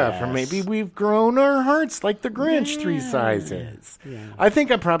this stuff, or maybe we've grown our hearts like the Grinch 3 sizes. Yeah. I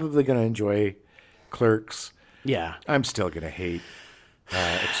think I'm probably going to enjoy Clerks. Yeah, I'm still going to hate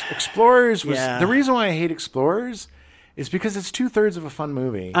Explorers. The reason why I hate Explorers is because it's 2/3 of a fun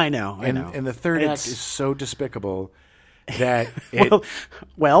movie. I know, and the third act is so despicable. That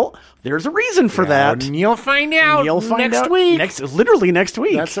well, there's a reason for that. And you'll find out next week. Literally next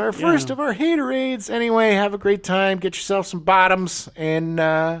week. That's our first of our haterades. Anyway, have a great time. Get yourself some Bottoms and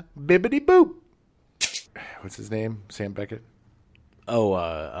bibbity boop. What's his name? Sam Beckett. Oh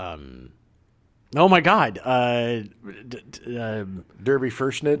my God. Derby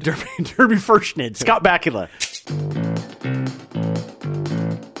Firschnid. Derby Firschnid. Scott Bakula.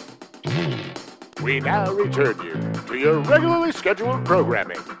 We now return you to your regularly scheduled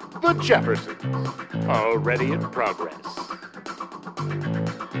programming, The Jeffersons, already in progress.